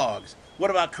mad dogs. What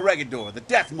about Corregidor, the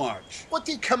Death March? What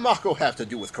did Kamako have to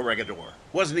do with Corregidor?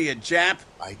 Wasn't he a Jap?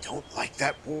 I don't like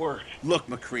that word. Look,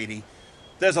 McCready,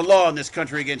 there's a law in this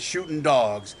country against shooting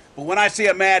dogs, but when I see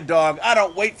a mad dog, I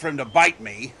don't wait for him to bite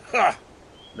me. Ha!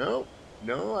 No,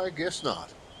 I guess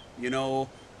not. You know,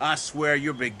 I swear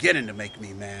you're beginning to make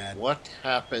me mad. What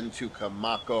happened to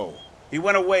Kamako? He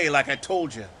went away, like I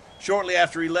told you. Shortly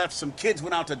after he left, some kids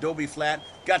went out to Dobie Flat,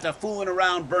 got to fooling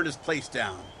around, burned his place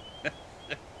down.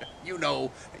 You know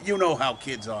how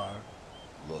kids are.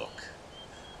 Look,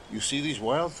 you see these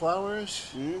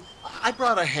wildflowers? I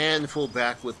brought a handful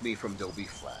back with me from Dobie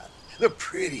Flat. They're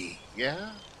pretty,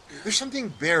 yeah? There's something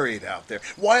buried out there.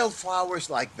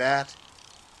 Wildflowers like that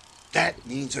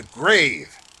means a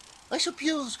grave. I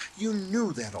suppose you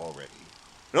knew that already.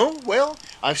 No? Well,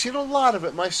 I've seen a lot of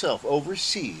it myself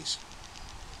overseas.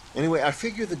 Anyway, I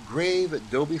figure the grave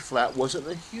at Dobie Flat wasn't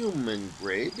a human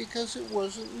grave because it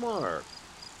wasn't marked.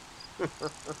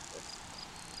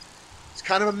 It's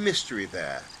kind of a mystery,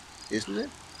 that, isn't it?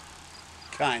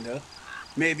 Kinda.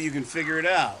 Maybe you can figure it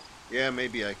out. Yeah,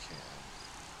 maybe I can.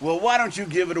 Well, why don't you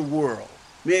give it a whirl?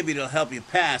 Maybe it'll help you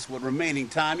pass what remaining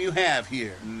time you have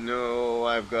here. No,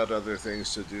 I've got other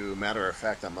things to do. Matter of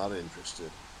fact, I'm not interested.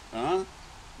 Huh?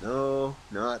 No,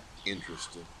 not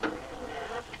interested.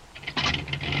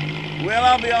 Well,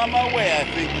 I'll be on my way, I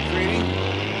think, McCready.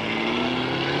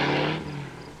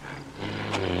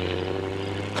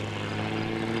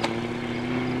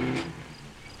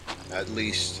 At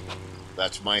least,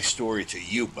 that's my story to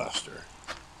you, Buster.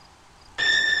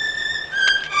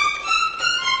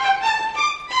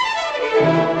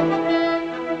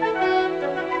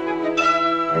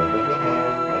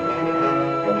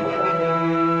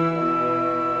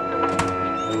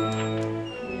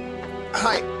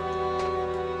 Hi.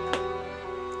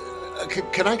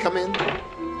 Can I come in?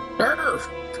 Sure,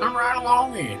 come right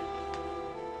along in.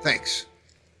 Thanks.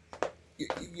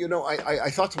 You know, I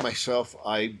thought to myself,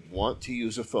 I want to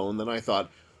use a phone. Then I thought,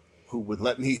 who would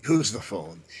let me use the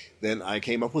phone? Then I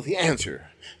came up with the answer.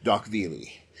 Doc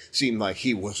Veely. Seemed like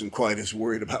he wasn't quite as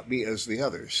worried about me as the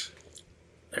others.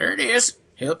 There it is.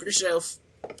 Help yourself.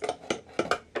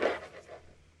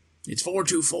 It's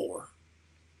 424.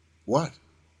 What?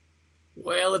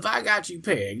 Well, if I got you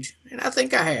pegged, and I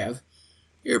think I have,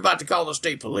 you're about to call the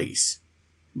state police.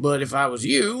 But if I was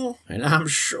you, and I'm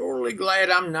surely glad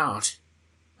I'm not,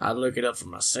 I'd look it up for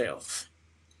myself.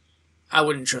 I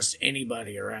wouldn't trust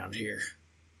anybody around here,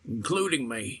 including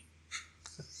me.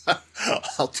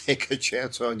 I'll take a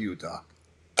chance on you, Doc.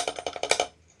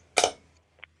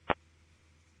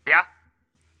 Yeah?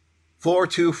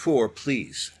 424,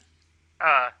 please.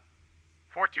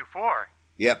 424?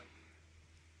 Yep.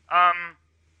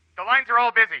 The lines are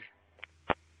all busy.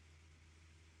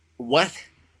 What?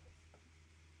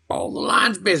 All the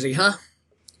lines busy, huh?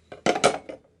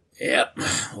 Yep.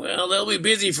 Well, they'll be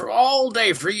busy for all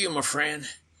day for you, my friend.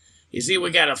 You see,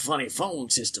 we got a funny phone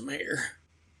system here.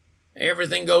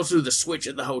 Everything goes through the switch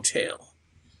at the hotel.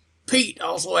 Pete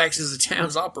also acts as the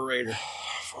town's operator.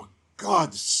 For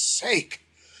God's sake.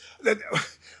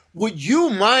 Would you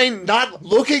mind not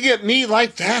looking at me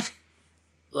like that?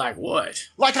 Like what?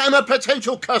 Like I'm a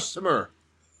potential customer.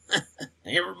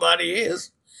 Everybody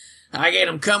is. I get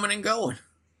 'em coming and going.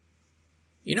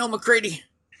 You know, McCready,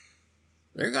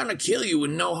 they're gonna kill you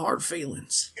with no hard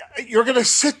feelings. You're gonna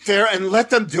sit there and let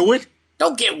them do it?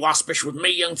 Don't get waspish with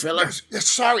me, young fella.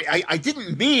 Sorry, I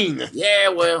didn't mean... Yeah,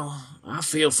 well, I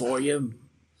feel for you,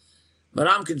 but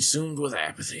I'm consumed with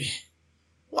apathy.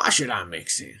 Why should I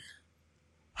mix in?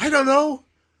 I don't know.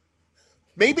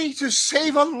 Maybe to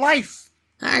save a life.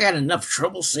 I got enough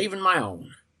trouble saving my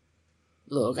own.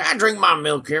 Look, I drink my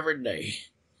milk every day,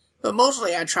 but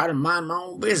mostly I try to mind my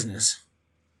own business,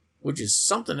 which is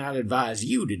something I'd advise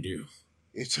you to do.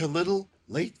 It's a little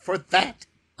late for that.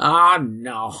 Ah,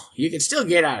 no. You can still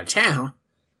get out of town,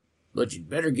 but you'd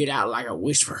better get out like a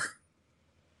whisper.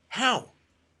 How?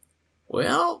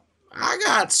 Well, I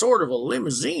got sort of a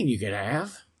limousine you could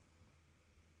have.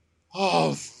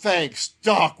 Oh, thanks,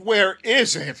 Doc. Where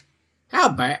is it? How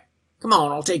about? Come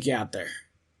on, I'll take you out there.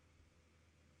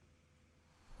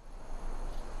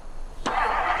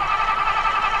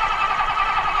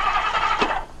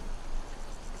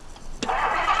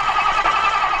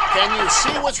 Can you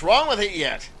see what's wrong with it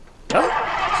yet? Nope.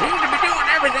 Seems to be doing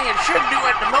everything it should do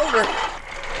at the motor.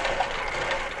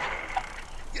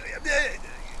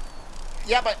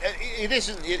 Yeah, but it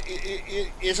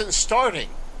isn't starting.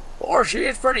 Or she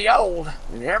is pretty old,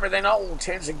 and everything old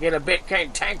tends to get a bit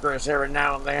cantankerous every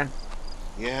now and then.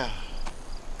 Yeah.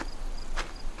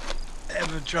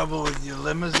 Having trouble with your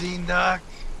limousine, Doc?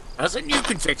 Nothing you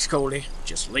can fix, Coley.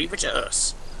 Just leave it to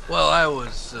us. Well, I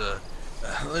was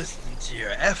listening to your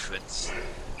efforts to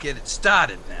get it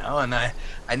started now, and I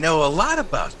know a lot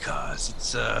about cars.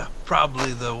 It's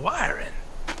probably the wiring.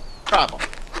 Problem.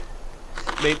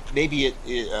 Maybe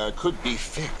it could be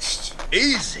fixed.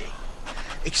 Easy.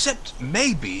 Except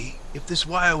maybe if this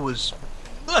wire was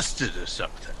busted or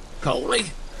something.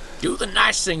 Coley, do the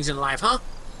nice things in life, huh?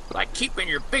 Like keeping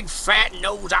your big fat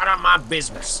nose out of my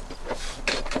business.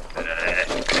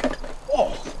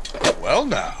 Oh, well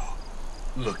now.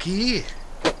 Looky here.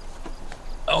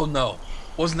 Oh no,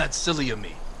 wasn't that silly of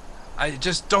me? I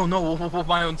just don't know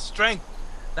my own strength.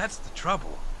 That's the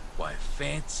trouble. Why,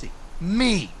 fancy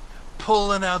me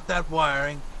pulling out that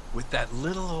wiring with that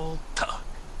little old tuck.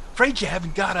 Afraid you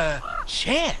haven't got a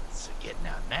chance of getting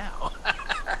out now.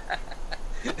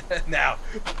 Now,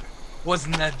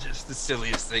 wasn't that just the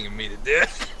silliest thing of me to do?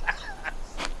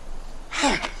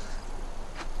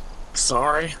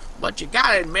 Sorry, but you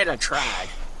gotta admit I tried.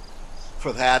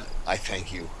 For that, I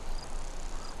thank you.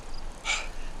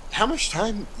 How much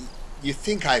time you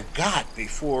think I've got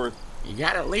before... You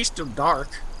got at least till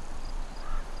dark.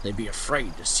 They'd be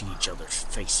afraid to see each other's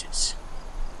faces.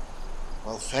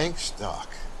 Well, thanks, Doc.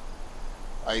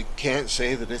 I can't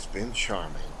say that it's been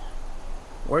charming.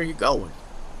 Where are you going?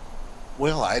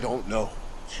 Well, I don't know,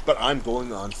 but I'm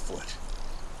going on foot.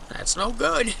 That's no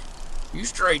good. You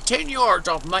stray 10 yards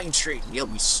off Main Street and you'll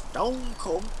be stone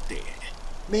cold dead.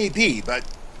 Maybe, but...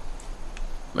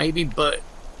 Maybe, but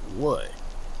what?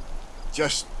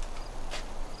 Just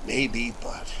maybe,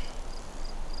 but...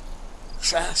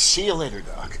 See you later,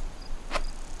 Doc.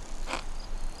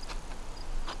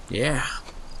 Yeah.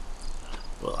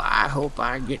 Well, I hope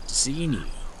I get to see you.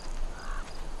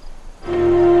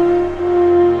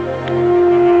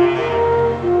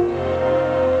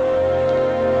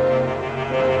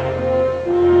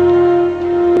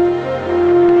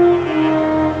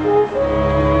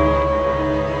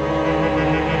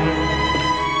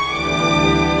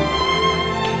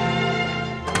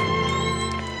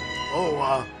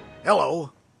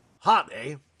 Hello. Hot,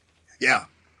 eh? Yeah.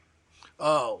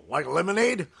 Like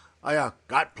lemonade? I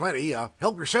got plenty.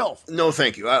 Help yourself. No,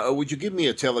 thank you. Would you give me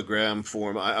a telegram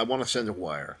form? I want to send a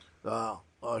wire.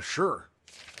 Sure.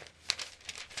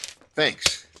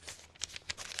 Thanks.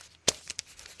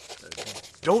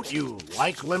 Don't you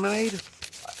like lemonade?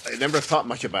 I never thought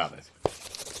much about it.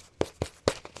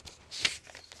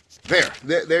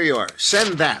 There you are.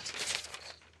 Send that.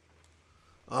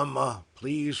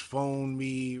 Please phone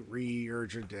me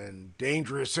urgent and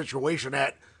dangerous situation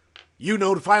at you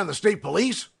notifying the state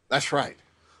police? That's right.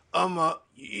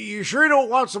 You sure don't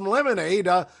want some lemonade?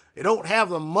 It don't have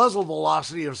the muzzle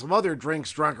velocity of some other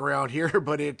drinks drunk around here,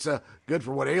 but it's good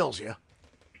for what ails you.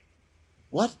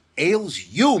 What ails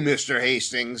you, Mr.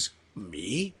 Hastings?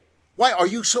 Me? Why are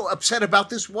you so upset about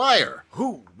this wire?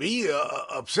 Who, me?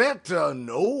 Upset?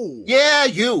 No. Yeah,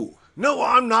 you. No,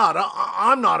 I'm not.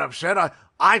 I'm not upset.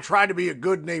 I try to be a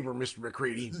good neighbor, Mr.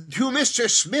 McCready. To Mr.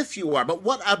 Smith you are, but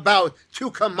what about to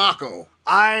Kamako?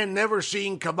 I never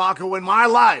seen Kamako in my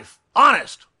life.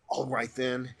 Honest. All right,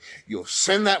 then. You'll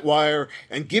send that wire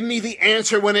and give me the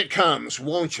answer when it comes,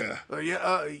 won't you?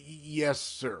 Yes,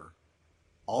 sir.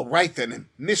 All right, then,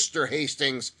 Mr.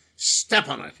 Hastings, step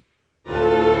on it.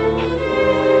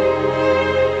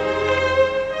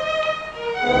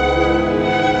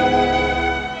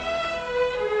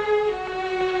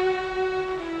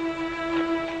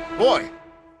 Boy,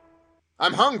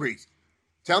 I'm hungry.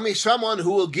 Tell me someone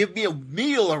who will give me a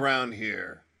meal around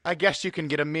here. I guess you can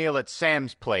get a meal at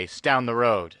Sam's place down the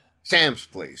road. Sam's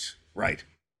place, right.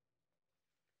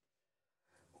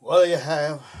 Well, you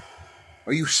have.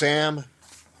 Are you Sam?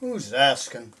 Who's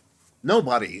asking?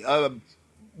 Nobody.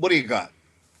 What do you got?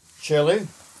 Chili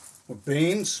with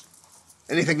beans.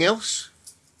 Anything else?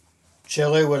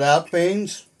 Chili without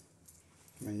beans.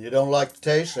 I mean, you don't like the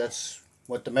taste, that's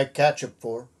what to make ketchup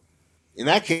for. In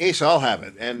that case, I'll have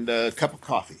it, and a cup of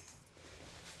coffee.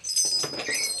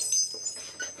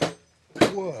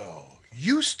 Whoa,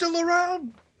 you still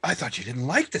around? I thought you didn't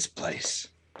like this place.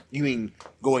 You mean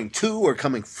going to or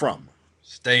coming from?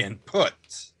 Staying put.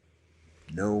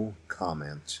 No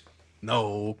comment.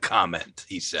 No comment,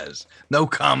 he says. No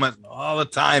comment all the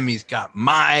time. He's got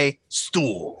my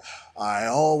stool. I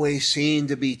always seem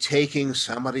to be taking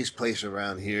somebody's place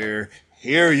around here.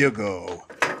 Here you go.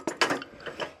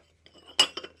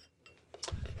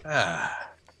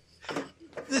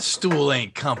 This stool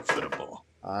ain't comfortable.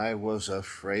 I was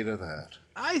afraid of that.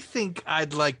 I think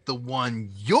I'd like the one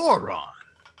you're on.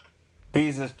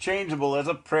 He's as changeable as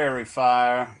a prairie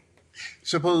fire.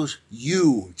 Suppose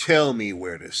you tell me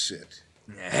where to sit.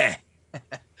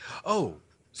 Oh,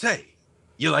 say,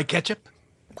 you like ketchup?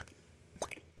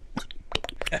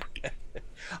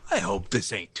 I hope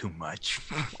this ain't too much.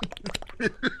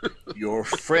 Your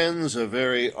friend's a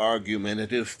very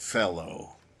argumentative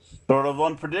fellow. Sort of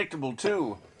unpredictable,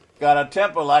 too. Got a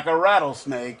temper like a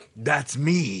rattlesnake. That's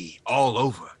me all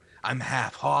over. I'm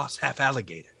half horse, half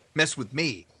alligator. Mess with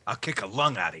me, I'll kick a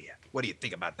lung out of you. What do you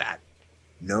think about that?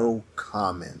 No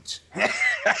comment.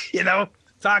 You know,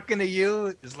 talking to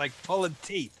you is like pulling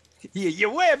teeth. You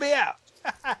wear me out.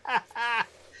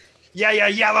 Yeah, you're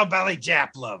yellow-belly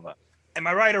Jap lover. Am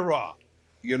I right or wrong?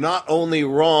 You're not only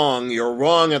wrong, you're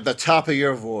wrong at the top of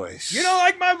your voice. You don't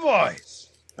like my voice.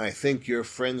 I think your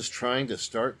friend's trying to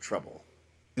start trouble.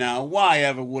 Now, why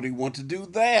ever would he want to do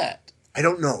that? I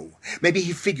don't know. Maybe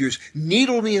he figures,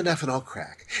 needle me enough and I'll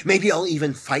crack. Maybe I'll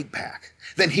even fight back.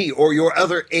 Then he or your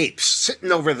other apes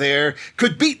sitting over there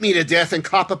could beat me to death and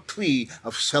cop a plea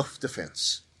of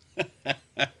self-defense.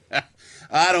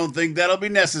 I don't think that'll be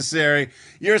necessary.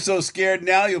 You're so scared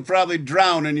now you'll probably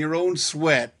drown in your own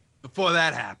sweat. Before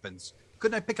that happens,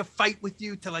 couldn't I pick a fight with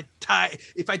you till I tie...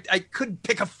 If I couldn't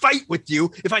pick a fight with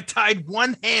you if I tied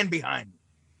one hand behind me.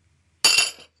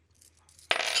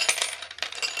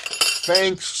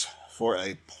 Thanks for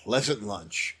a pleasant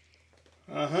lunch.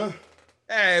 Uh-huh.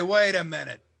 Hey, wait a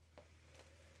minute.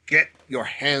 Get your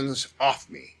hands off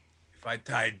me. If I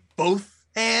tied both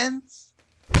hands?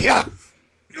 Yeah.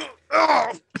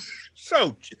 Oh,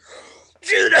 so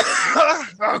judo.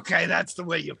 Okay, that's the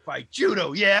way you fight.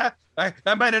 Judo, yeah? I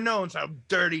might have known some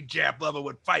dirty Jap lover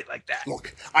would fight like that.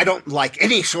 Look, I don't like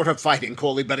any sort of fighting,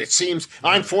 Coley, but it seems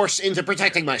I'm forced into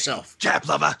protecting myself. Jap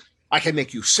lover. I can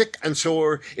make you sick and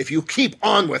sore if you keep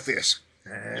on with this.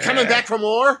 Coming back for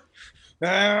more?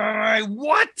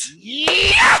 What?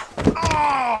 Yeah!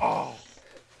 Oh!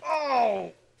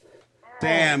 Oh!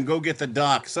 Damn, go get the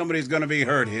doc. Somebody's gonna be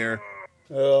hurt here.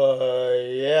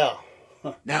 Yeah.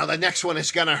 Now the next one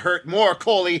is gonna hurt more,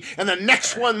 Coley, and the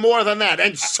next one more than that,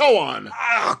 and so on.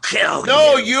 I'll kill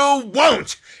No, you. you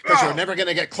won't! Because you're never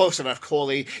gonna get close enough,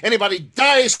 Coley. Anybody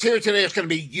dies here today, it's gonna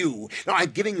be you. Now,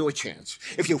 I'm giving you a chance.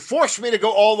 If you force me to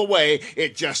go all the way,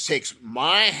 it just takes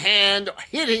my hand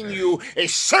hitting you a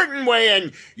certain way,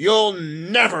 and you'll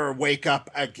never wake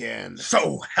up again.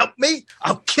 So help me,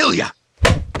 I'll kill you.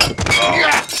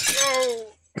 Yeah.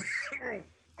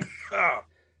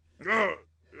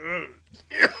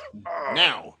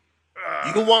 Now,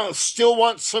 you still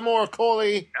want some more,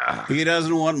 Coley? He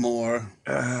doesn't want more.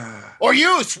 Or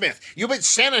you, Smith. You've been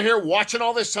standing here watching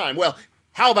all this time. Well,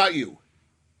 how about you?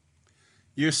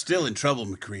 You're still in trouble,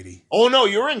 McCready. Oh, no,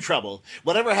 you're in trouble.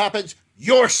 Whatever happens,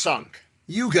 you're sunk.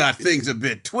 You got things a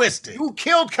bit twisted. You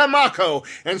killed Kamako,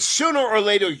 and sooner or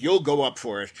later you'll go up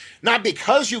for it. Not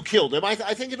because you killed him. I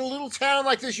think in a little town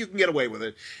like this you can get away with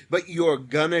it. But you're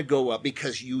gonna go up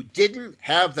because you didn't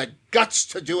have the guts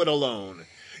to do it alone.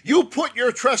 You put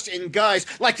your trust in guys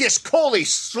like this Coley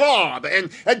slob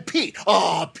and Pete.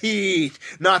 Oh, Pete,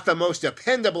 not the most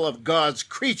dependable of God's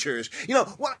creatures. You know,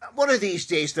 one of these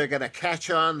days they're gonna catch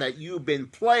on that you've been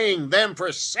playing them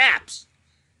for saps.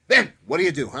 Then, what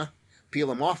do, huh? Peel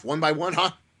them off one by one,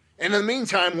 huh? And in the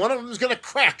meantime, one of them's gonna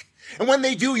crack. And when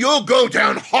they do, you'll go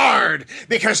down hard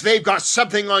because they've got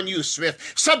something on you,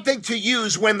 Smith. Something to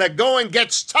use when the going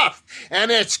gets tough.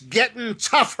 And it's getting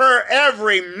tougher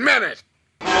every minute.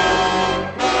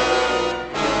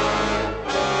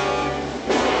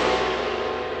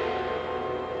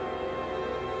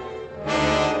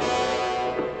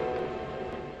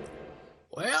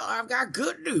 Well, I've got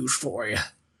good news for you.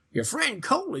 Your friend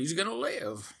Coley's gonna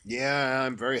live. Yeah,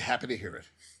 I'm very happy to hear it.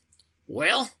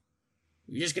 Well,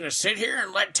 you just gonna sit here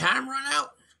and let time run out?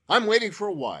 I'm waiting for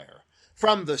a wire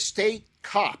from the state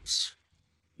cops.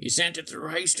 You sent it through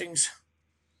Hastings?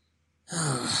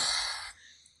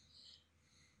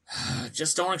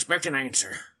 Just don't expect an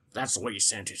answer. That's the way you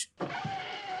sent it.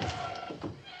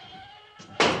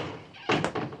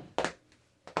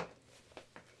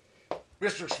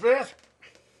 Mr. Smith?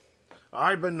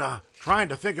 I've been trying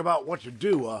to think about what to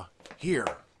do. Here,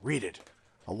 read it.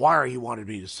 A wire he wanted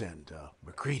me to send,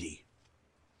 McCready.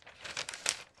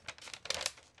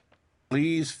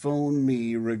 Please phone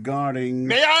me regarding...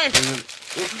 May I?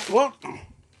 What?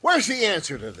 Where's the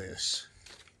answer to this?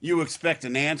 You expect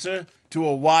an answer to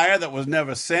a wire that was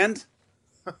never sent?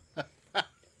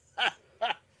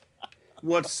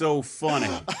 What's so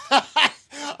funny?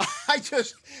 I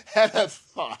just had a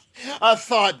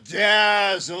thought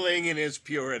dazzling in its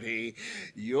purity.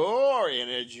 You're in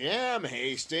a jam,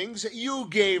 Hastings. You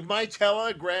gave my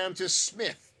telegram to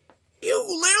Smith. You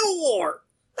little wart!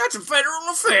 That's a federal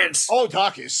offense. Oh,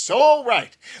 Doc is so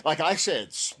right. Like I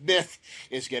said, Smith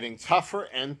is getting tougher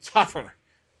and tougher.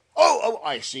 Oh,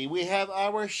 I see. We have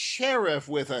our sheriff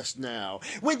with us now.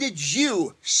 When did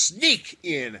you sneak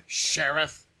in,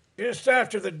 Sheriff? Just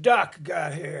after the doc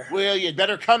got here. Well, you'd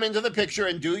better come into the picture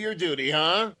and do your duty,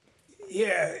 huh?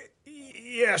 Yeah,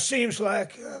 seems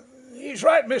like. He's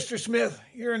right, Mr. Smith.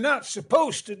 You're not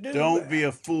supposed to do Don't that. be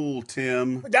a fool,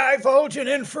 Tim. Divulging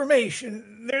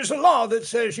information. There's a law that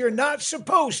says you're not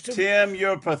supposed to. Tim,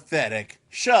 you're pathetic.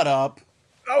 Shut up.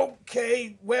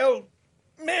 Okay, well,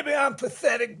 maybe I'm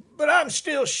pathetic, but I'm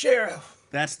still sheriff.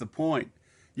 That's the point.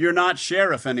 You're not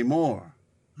sheriff anymore.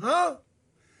 Huh?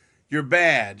 Your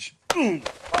badge.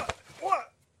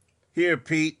 What? Here,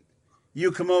 Pete.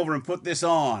 You come over and put this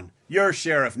on. You're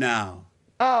sheriff now.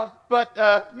 But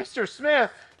Mr.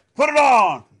 Smith. Put it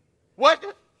on!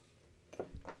 What?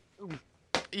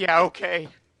 Yeah, okay.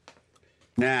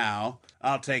 Now,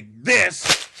 I'll take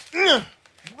this.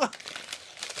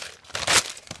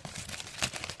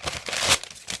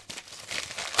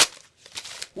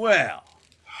 Well,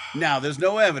 now there's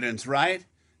no evidence, right?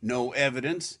 No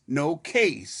evidence, no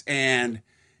case, and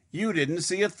you didn't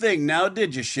see a thing now,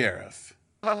 did you, Sheriff?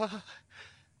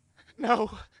 No,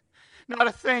 not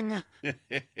a thing.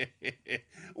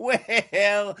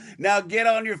 Well, now get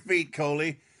on your feet,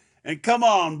 Coley, and come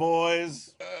on,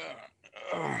 boys.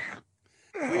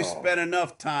 We've spent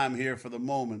enough time here for the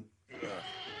moment.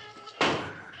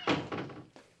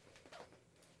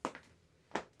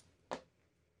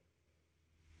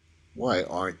 Why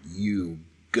aren't you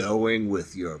going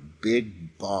with your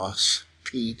big boss,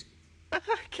 Pete? I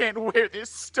can't wear this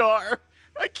star.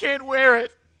 I can't wear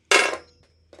it.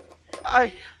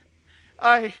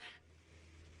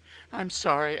 I'm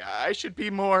sorry. I should be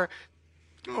more...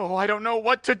 Oh, I don't know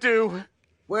what to do.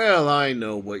 Well, I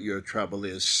know what your trouble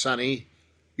is, Sonny.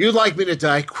 You'd like me to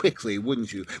die quickly,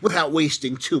 wouldn't you? Without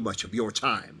wasting too much of your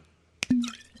time.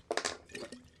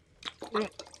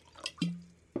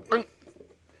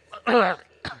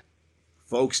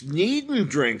 Folks needing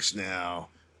drinks now.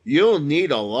 You'll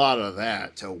need a lot of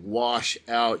that to wash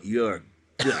out your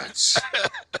guts.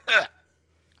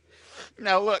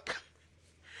 Now look,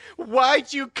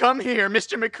 why'd you come here,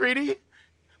 Mr. McCready?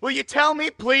 Will you tell me,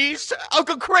 please? I'll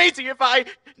go crazy if I...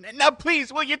 Now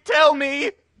please, will you tell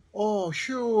me? Oh,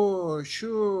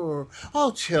 sure.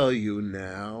 I'll tell you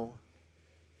now.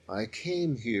 I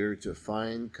came here to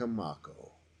find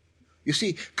Kamako. You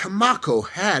see, Kamako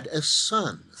had a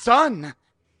son. Son?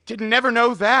 Didn't never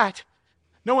know that.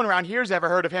 No one around here's ever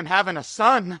heard of him having a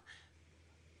son.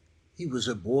 He was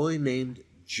a boy named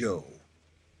Joe.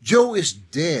 Joe is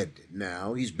dead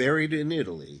now. He's buried in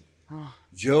Italy. Oh.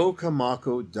 Joe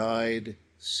Kamako died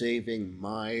saving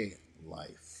my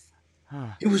life.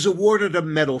 He was awarded a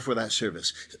medal for that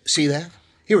service. See that?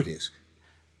 Here it is.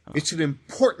 It's an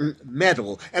important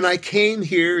medal, and I came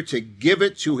here to give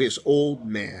it to his old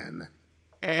man.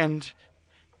 And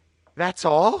that's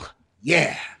all?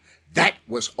 Yeah, that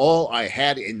was all I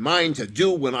had in mind to do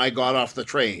when I got off the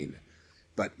train.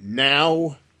 But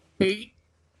now... Pete,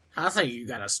 I think you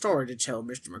got a story to tell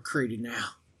Mr. McCready now.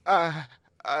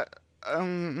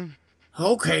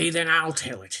 Okay, then I'll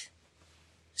tell it.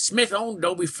 Smith owned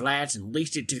Dobie Flats and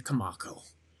leased it to Kamako.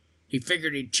 He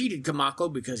figured he'd cheated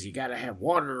Kamako because you gotta have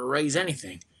water to raise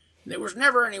anything. There was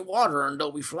never any water on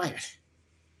Dobie Flat.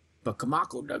 But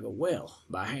Kamako dug a well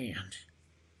by hand.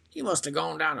 He must have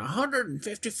gone down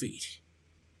 150 feet.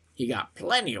 He got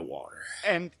plenty of water.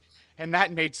 And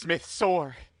that made Smith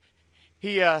sore.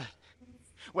 He got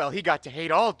to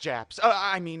hate all Japs.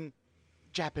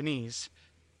 Japanese.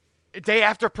 Day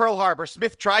after Pearl Harbor,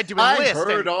 Smith tried to enlist. I've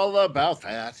heard all about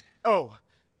that. Oh,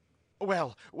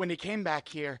 well, when he came back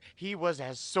here, he was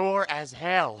as sore as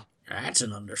hell. That's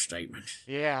an understatement.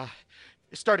 Yeah.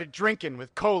 Started drinking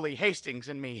with Coley, Hastings,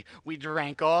 and me. We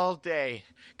drank all day.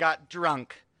 Got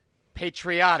drunk.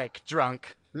 Patriotic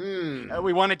drunk.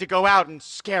 We wanted to go out and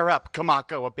scare up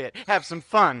Kamako a bit, have some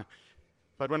fun.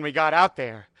 But when we got out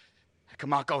there,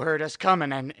 Kamako heard us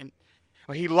coming and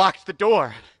he locked the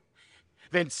door.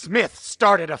 Then Smith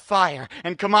started a fire,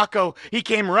 and Kamako, he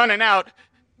came running out.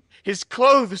 His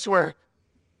clothes were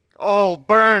all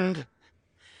burned.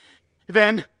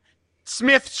 Then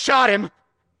Smith shot him.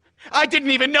 I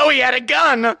didn't even know he had a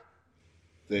gun.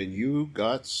 Then you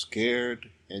got scared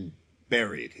and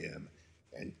buried him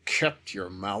and kept your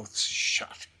mouth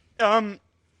shut.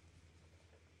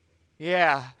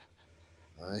 Yeah.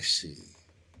 I see.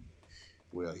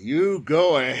 Well, you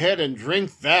go ahead and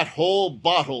drink that whole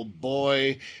bottle,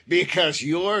 boy, because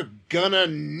you're gonna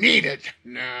need it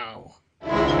now.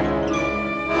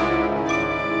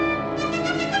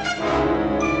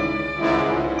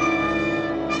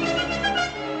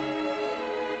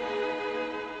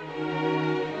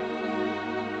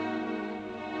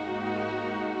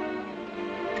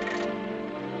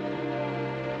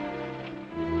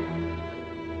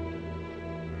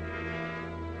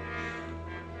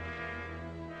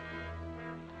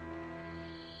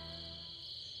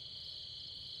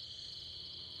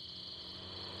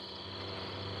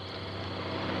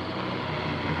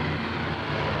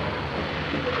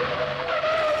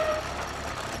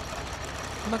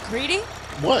 McCready?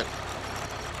 What?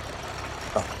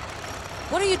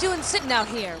 What are you doing sitting out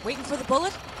here, waiting for the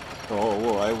bullet? Oh,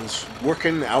 well, I was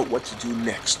working out what to do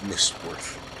next, Miss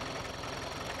Worth.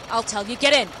 I'll tell you,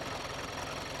 get in.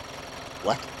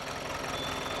 What?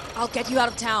 I'll get you out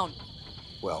of town.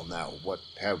 Well, now, what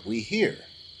have we here?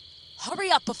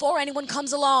 Hurry up before anyone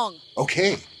comes along.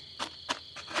 Okay.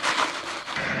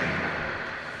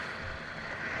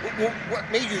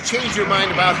 What made you change your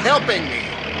mind about helping me?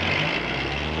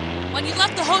 When you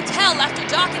left the hotel after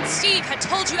Doc and Steve had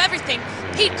told you everything,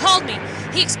 Pete called me.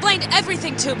 He explained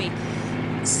everything to me.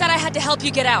 Said I had to help you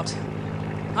get out.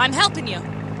 I'm helping you.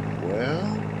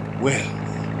 Well.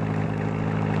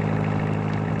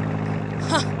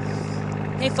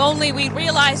 Huh. If only we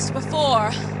realized before.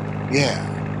 Yeah.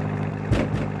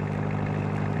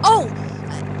 Oh!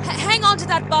 Hang on to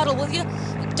that bottle, will you?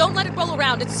 Don't let it roll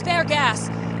around. It's spare gas.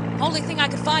 Only thing I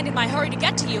could find in my hurry to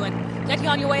get to you and get you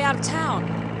on your way out of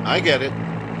town. I get it.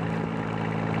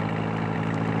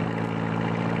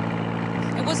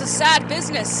 It was a sad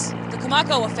business, the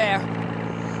Kamako affair.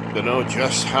 Don't know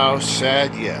just how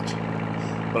sad yet.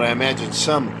 But I imagine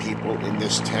some people in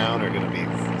this town are going to be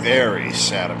very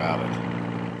sad about it.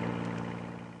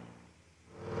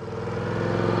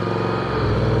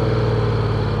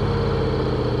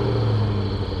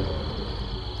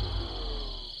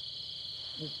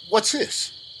 What's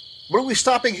this? What are we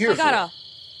stopping here for?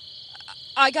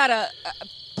 I gotta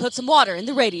put some water in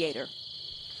the radiator.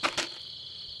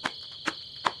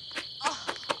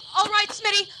 All right, Smith.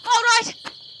 Smitty. All right.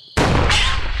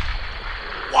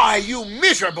 Why, you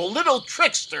miserable little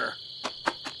trickster!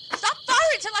 Stop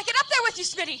firing till I get up there with you,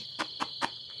 Smitty.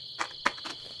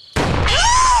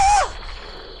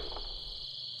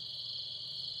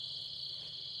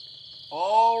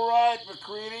 All right,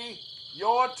 McCready.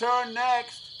 Your turn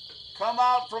next. Come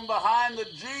out from behind the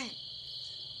Jeep.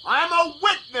 I'm a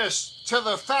witness to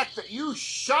the fact that you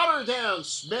shot her down,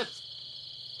 Smith.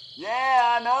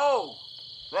 Yeah, I know.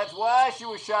 That's why she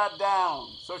was shot down,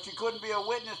 so she couldn't be a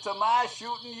witness to my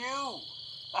shooting you.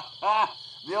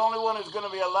 The only one who's going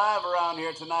to be alive around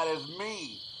here tonight is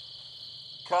me.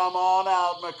 Come on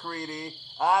out, McCready.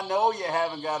 I know you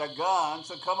haven't got a gun,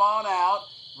 so come on out.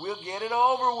 We'll get it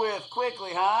over with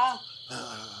quickly, huh?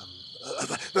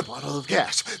 The bottle of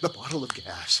gas. The bottle of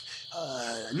gas.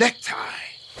 Necktie.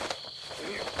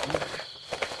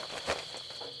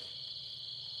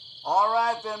 All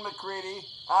right then, McCready.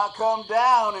 I'll come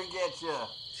down and get you.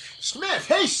 Smith!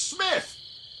 Hey, Smith!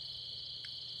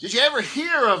 Did you ever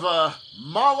hear of a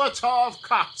Molotov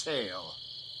cocktail?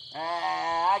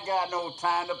 I got no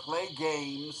time to play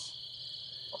games.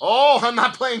 Oh, I'm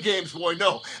not playing games, boy.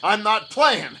 No, I'm not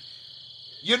playing.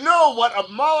 You know what a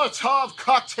Molotov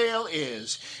cocktail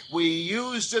is? We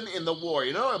used them in the war.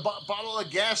 You know, a bottle of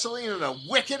gasoline and a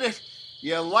wick in it?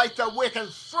 You light the wick and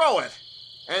throw it.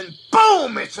 And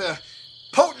boom! It's a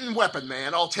potent weapon,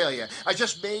 man, I'll tell you. I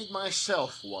just made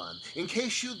myself one, in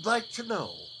case you'd like to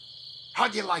know.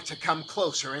 How'd you like to come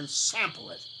closer and sample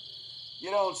it? You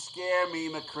don't scare me,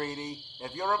 McCready.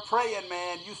 If you're a praying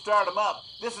man, you start 'em up.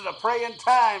 This is a praying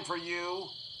time for you.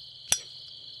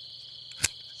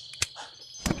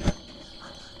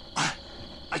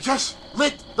 I just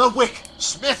lit the wick,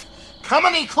 Smith. Come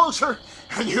any closer,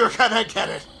 and you're gonna get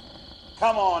it.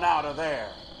 Come on out of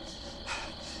there.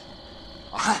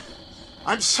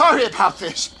 I'm sorry about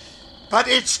this, but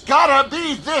it's gotta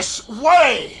be this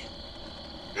way.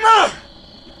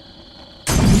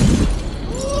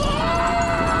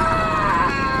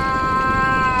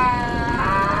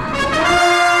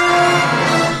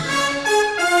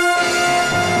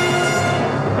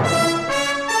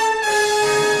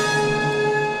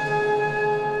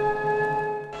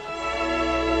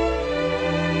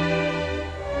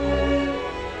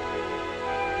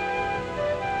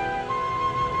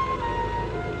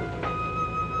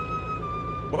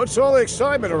 What's all the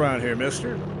excitement around here,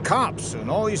 mister? Cops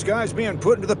and all these guys being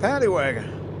put into the paddy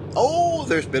wagon. Oh,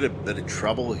 there's been a bit of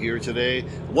trouble here today.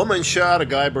 A woman shot, a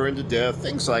guy burned to death,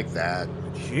 things like that.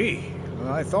 Gee,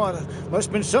 well, I thought it must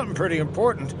have been something pretty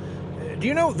important. Do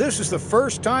you know this is the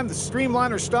first time the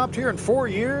Streamliner stopped here in 4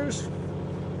 years?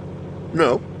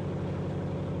 No.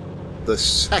 The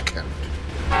second.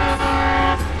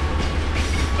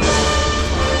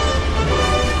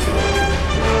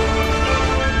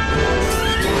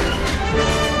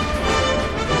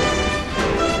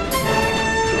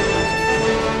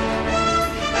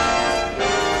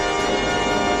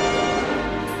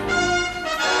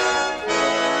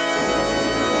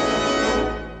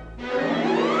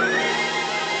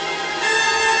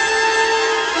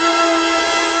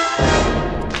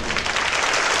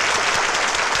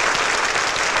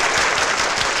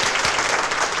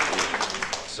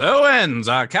 So ends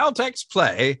our Caltex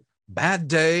play, Bad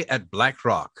Day at Black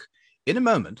Rock. In a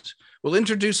moment, we'll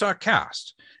introduce our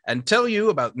cast and tell you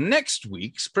about next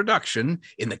week's production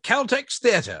in the Caltex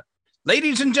Theatre.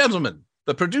 Ladies and gentlemen,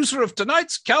 the producer of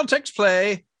tonight's Caltex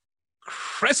play,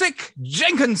 Cressick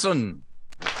Jenkinson.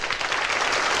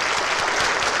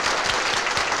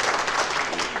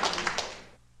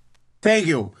 Thank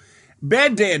you.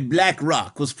 Bad Day at Black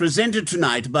Rock was presented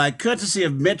tonight by courtesy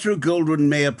of Metro Goldwyn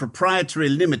Mayer Proprietary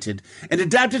Limited and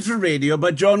adapted for radio by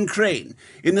John Crane.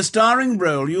 In the starring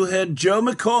role, you heard Joe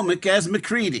McCormick as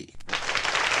McCready.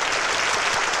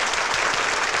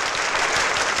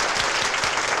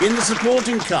 In the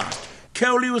supporting cast,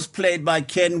 Coley was played by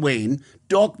Ken Wayne,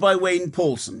 Doc by Wayne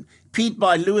Paulson, Pete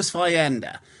by Louis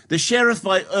Viander, the Sheriff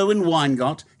by Owen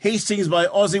Weingott, Hastings by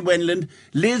Ozzie Wendland,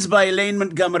 Liz by Elaine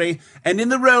Montgomery, and in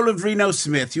the role of Reno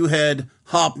Smith, you heard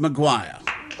Harp Maguire.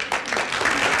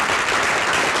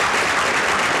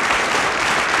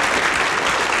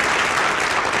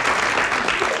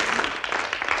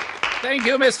 Thank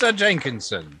you, Mr.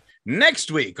 Jenkinson.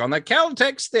 Next week on the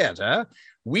Caltex Theatre,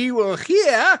 we will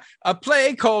hear a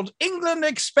play called England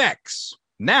Expects.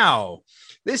 Now,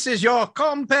 this is your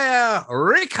compere,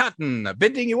 Rick Hutton,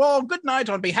 bidding you all good night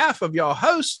on behalf of your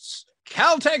hosts,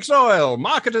 Caltex Oil,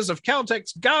 marketers of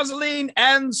Caltex Gasoline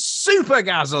and Super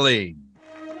Gasoline.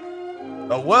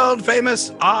 The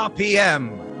world-famous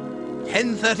RPM,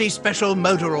 1030 Special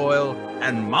Motor Oil,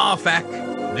 and Marfac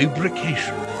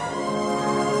Lubrication.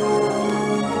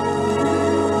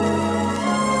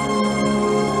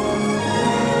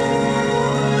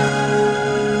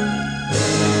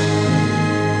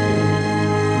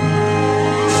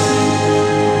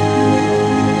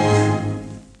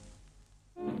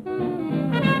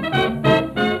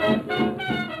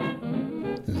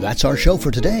 that's our show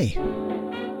for today.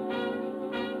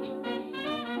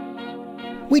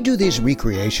 We do these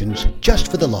recreations just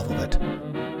for the love of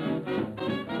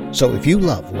it. So if you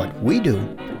love what we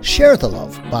do, share the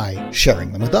love by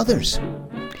sharing them with others.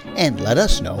 And let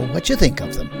us know what you think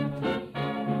of them.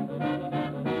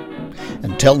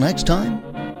 Until next time,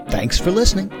 thanks for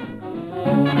listening.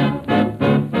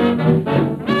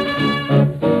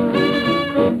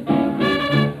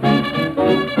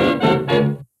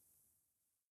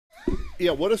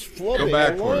 Yeah, what is floating? Go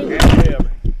back for it.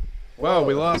 Wow,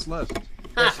 we lost Les.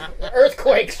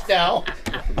 Earthquakes now.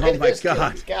 Oh my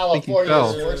God. California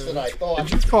is worse than I thought.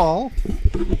 Did you fall?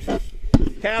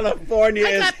 California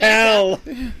is hell.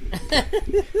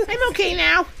 I'm okay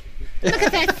now. Look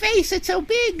at that face. It's so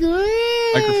big.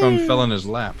 Microphone fell in his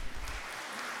lap.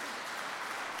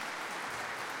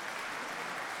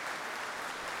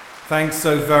 Thanks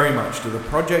so very much to the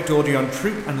Project Audion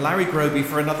troupe and Larry Groby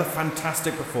for another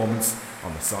fantastic performance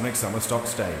on the Sonic Summerstock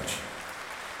stage.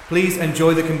 Please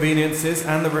enjoy the conveniences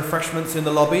and the refreshments in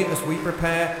the lobby as we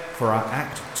prepare for our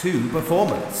Act 2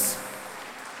 performance.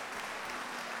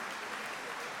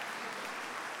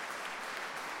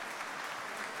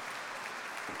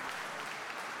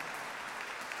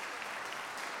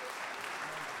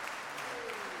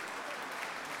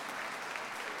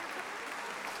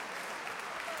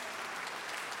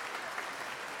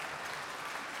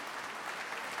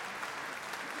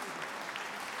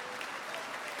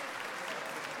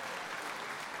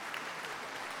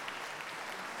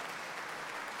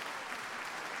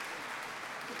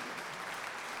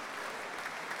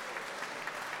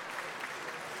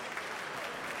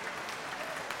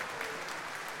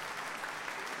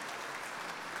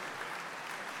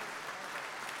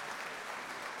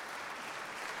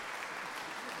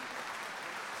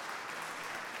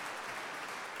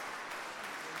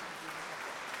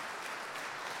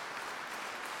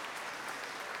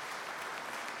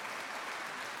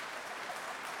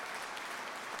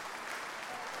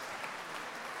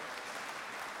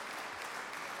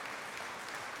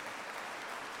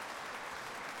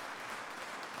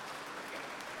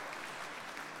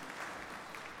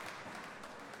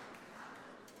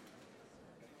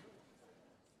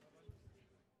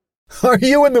 Are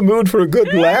you in the mood for a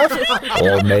good laugh?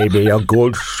 Or maybe a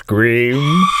good scream?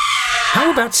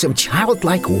 How about some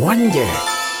childlike wonder?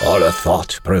 Or a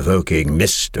thought-provoking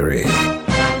mystery?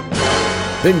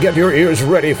 Then get your ears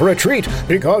ready for a treat,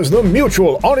 because the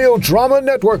Mutual Audio Drama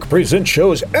Network presents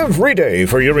shows every day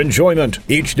for your enjoyment.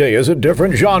 Each day is a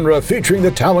different genre featuring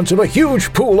the talents of a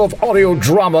huge pool of audio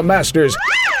drama masters.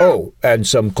 Oh, and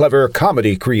some clever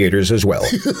comedy creators as well.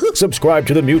 Subscribe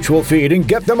to the Mutual feed and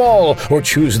get them all, or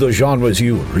choose the genres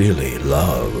you really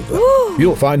love.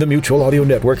 You'll find the Mutual Audio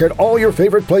Network at all your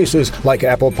favorite places like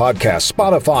Apple Podcasts,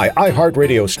 Spotify,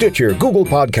 iHeartRadio, Stitcher, Google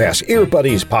Podcasts,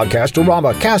 Earbuddies,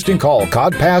 Podcastorama, Casting Call,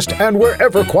 Codcast, and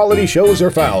wherever quality shows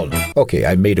are found. Okay,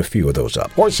 I made a few of those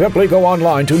up. Or simply go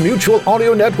online to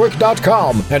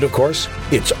mutualaudionetwork.com. And of course,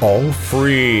 it's all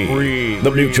free.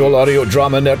 The Mutual Audio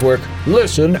Drama Network.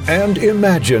 Listen and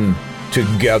imagine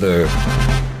together.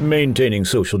 Maintaining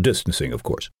social distancing, of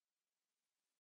course.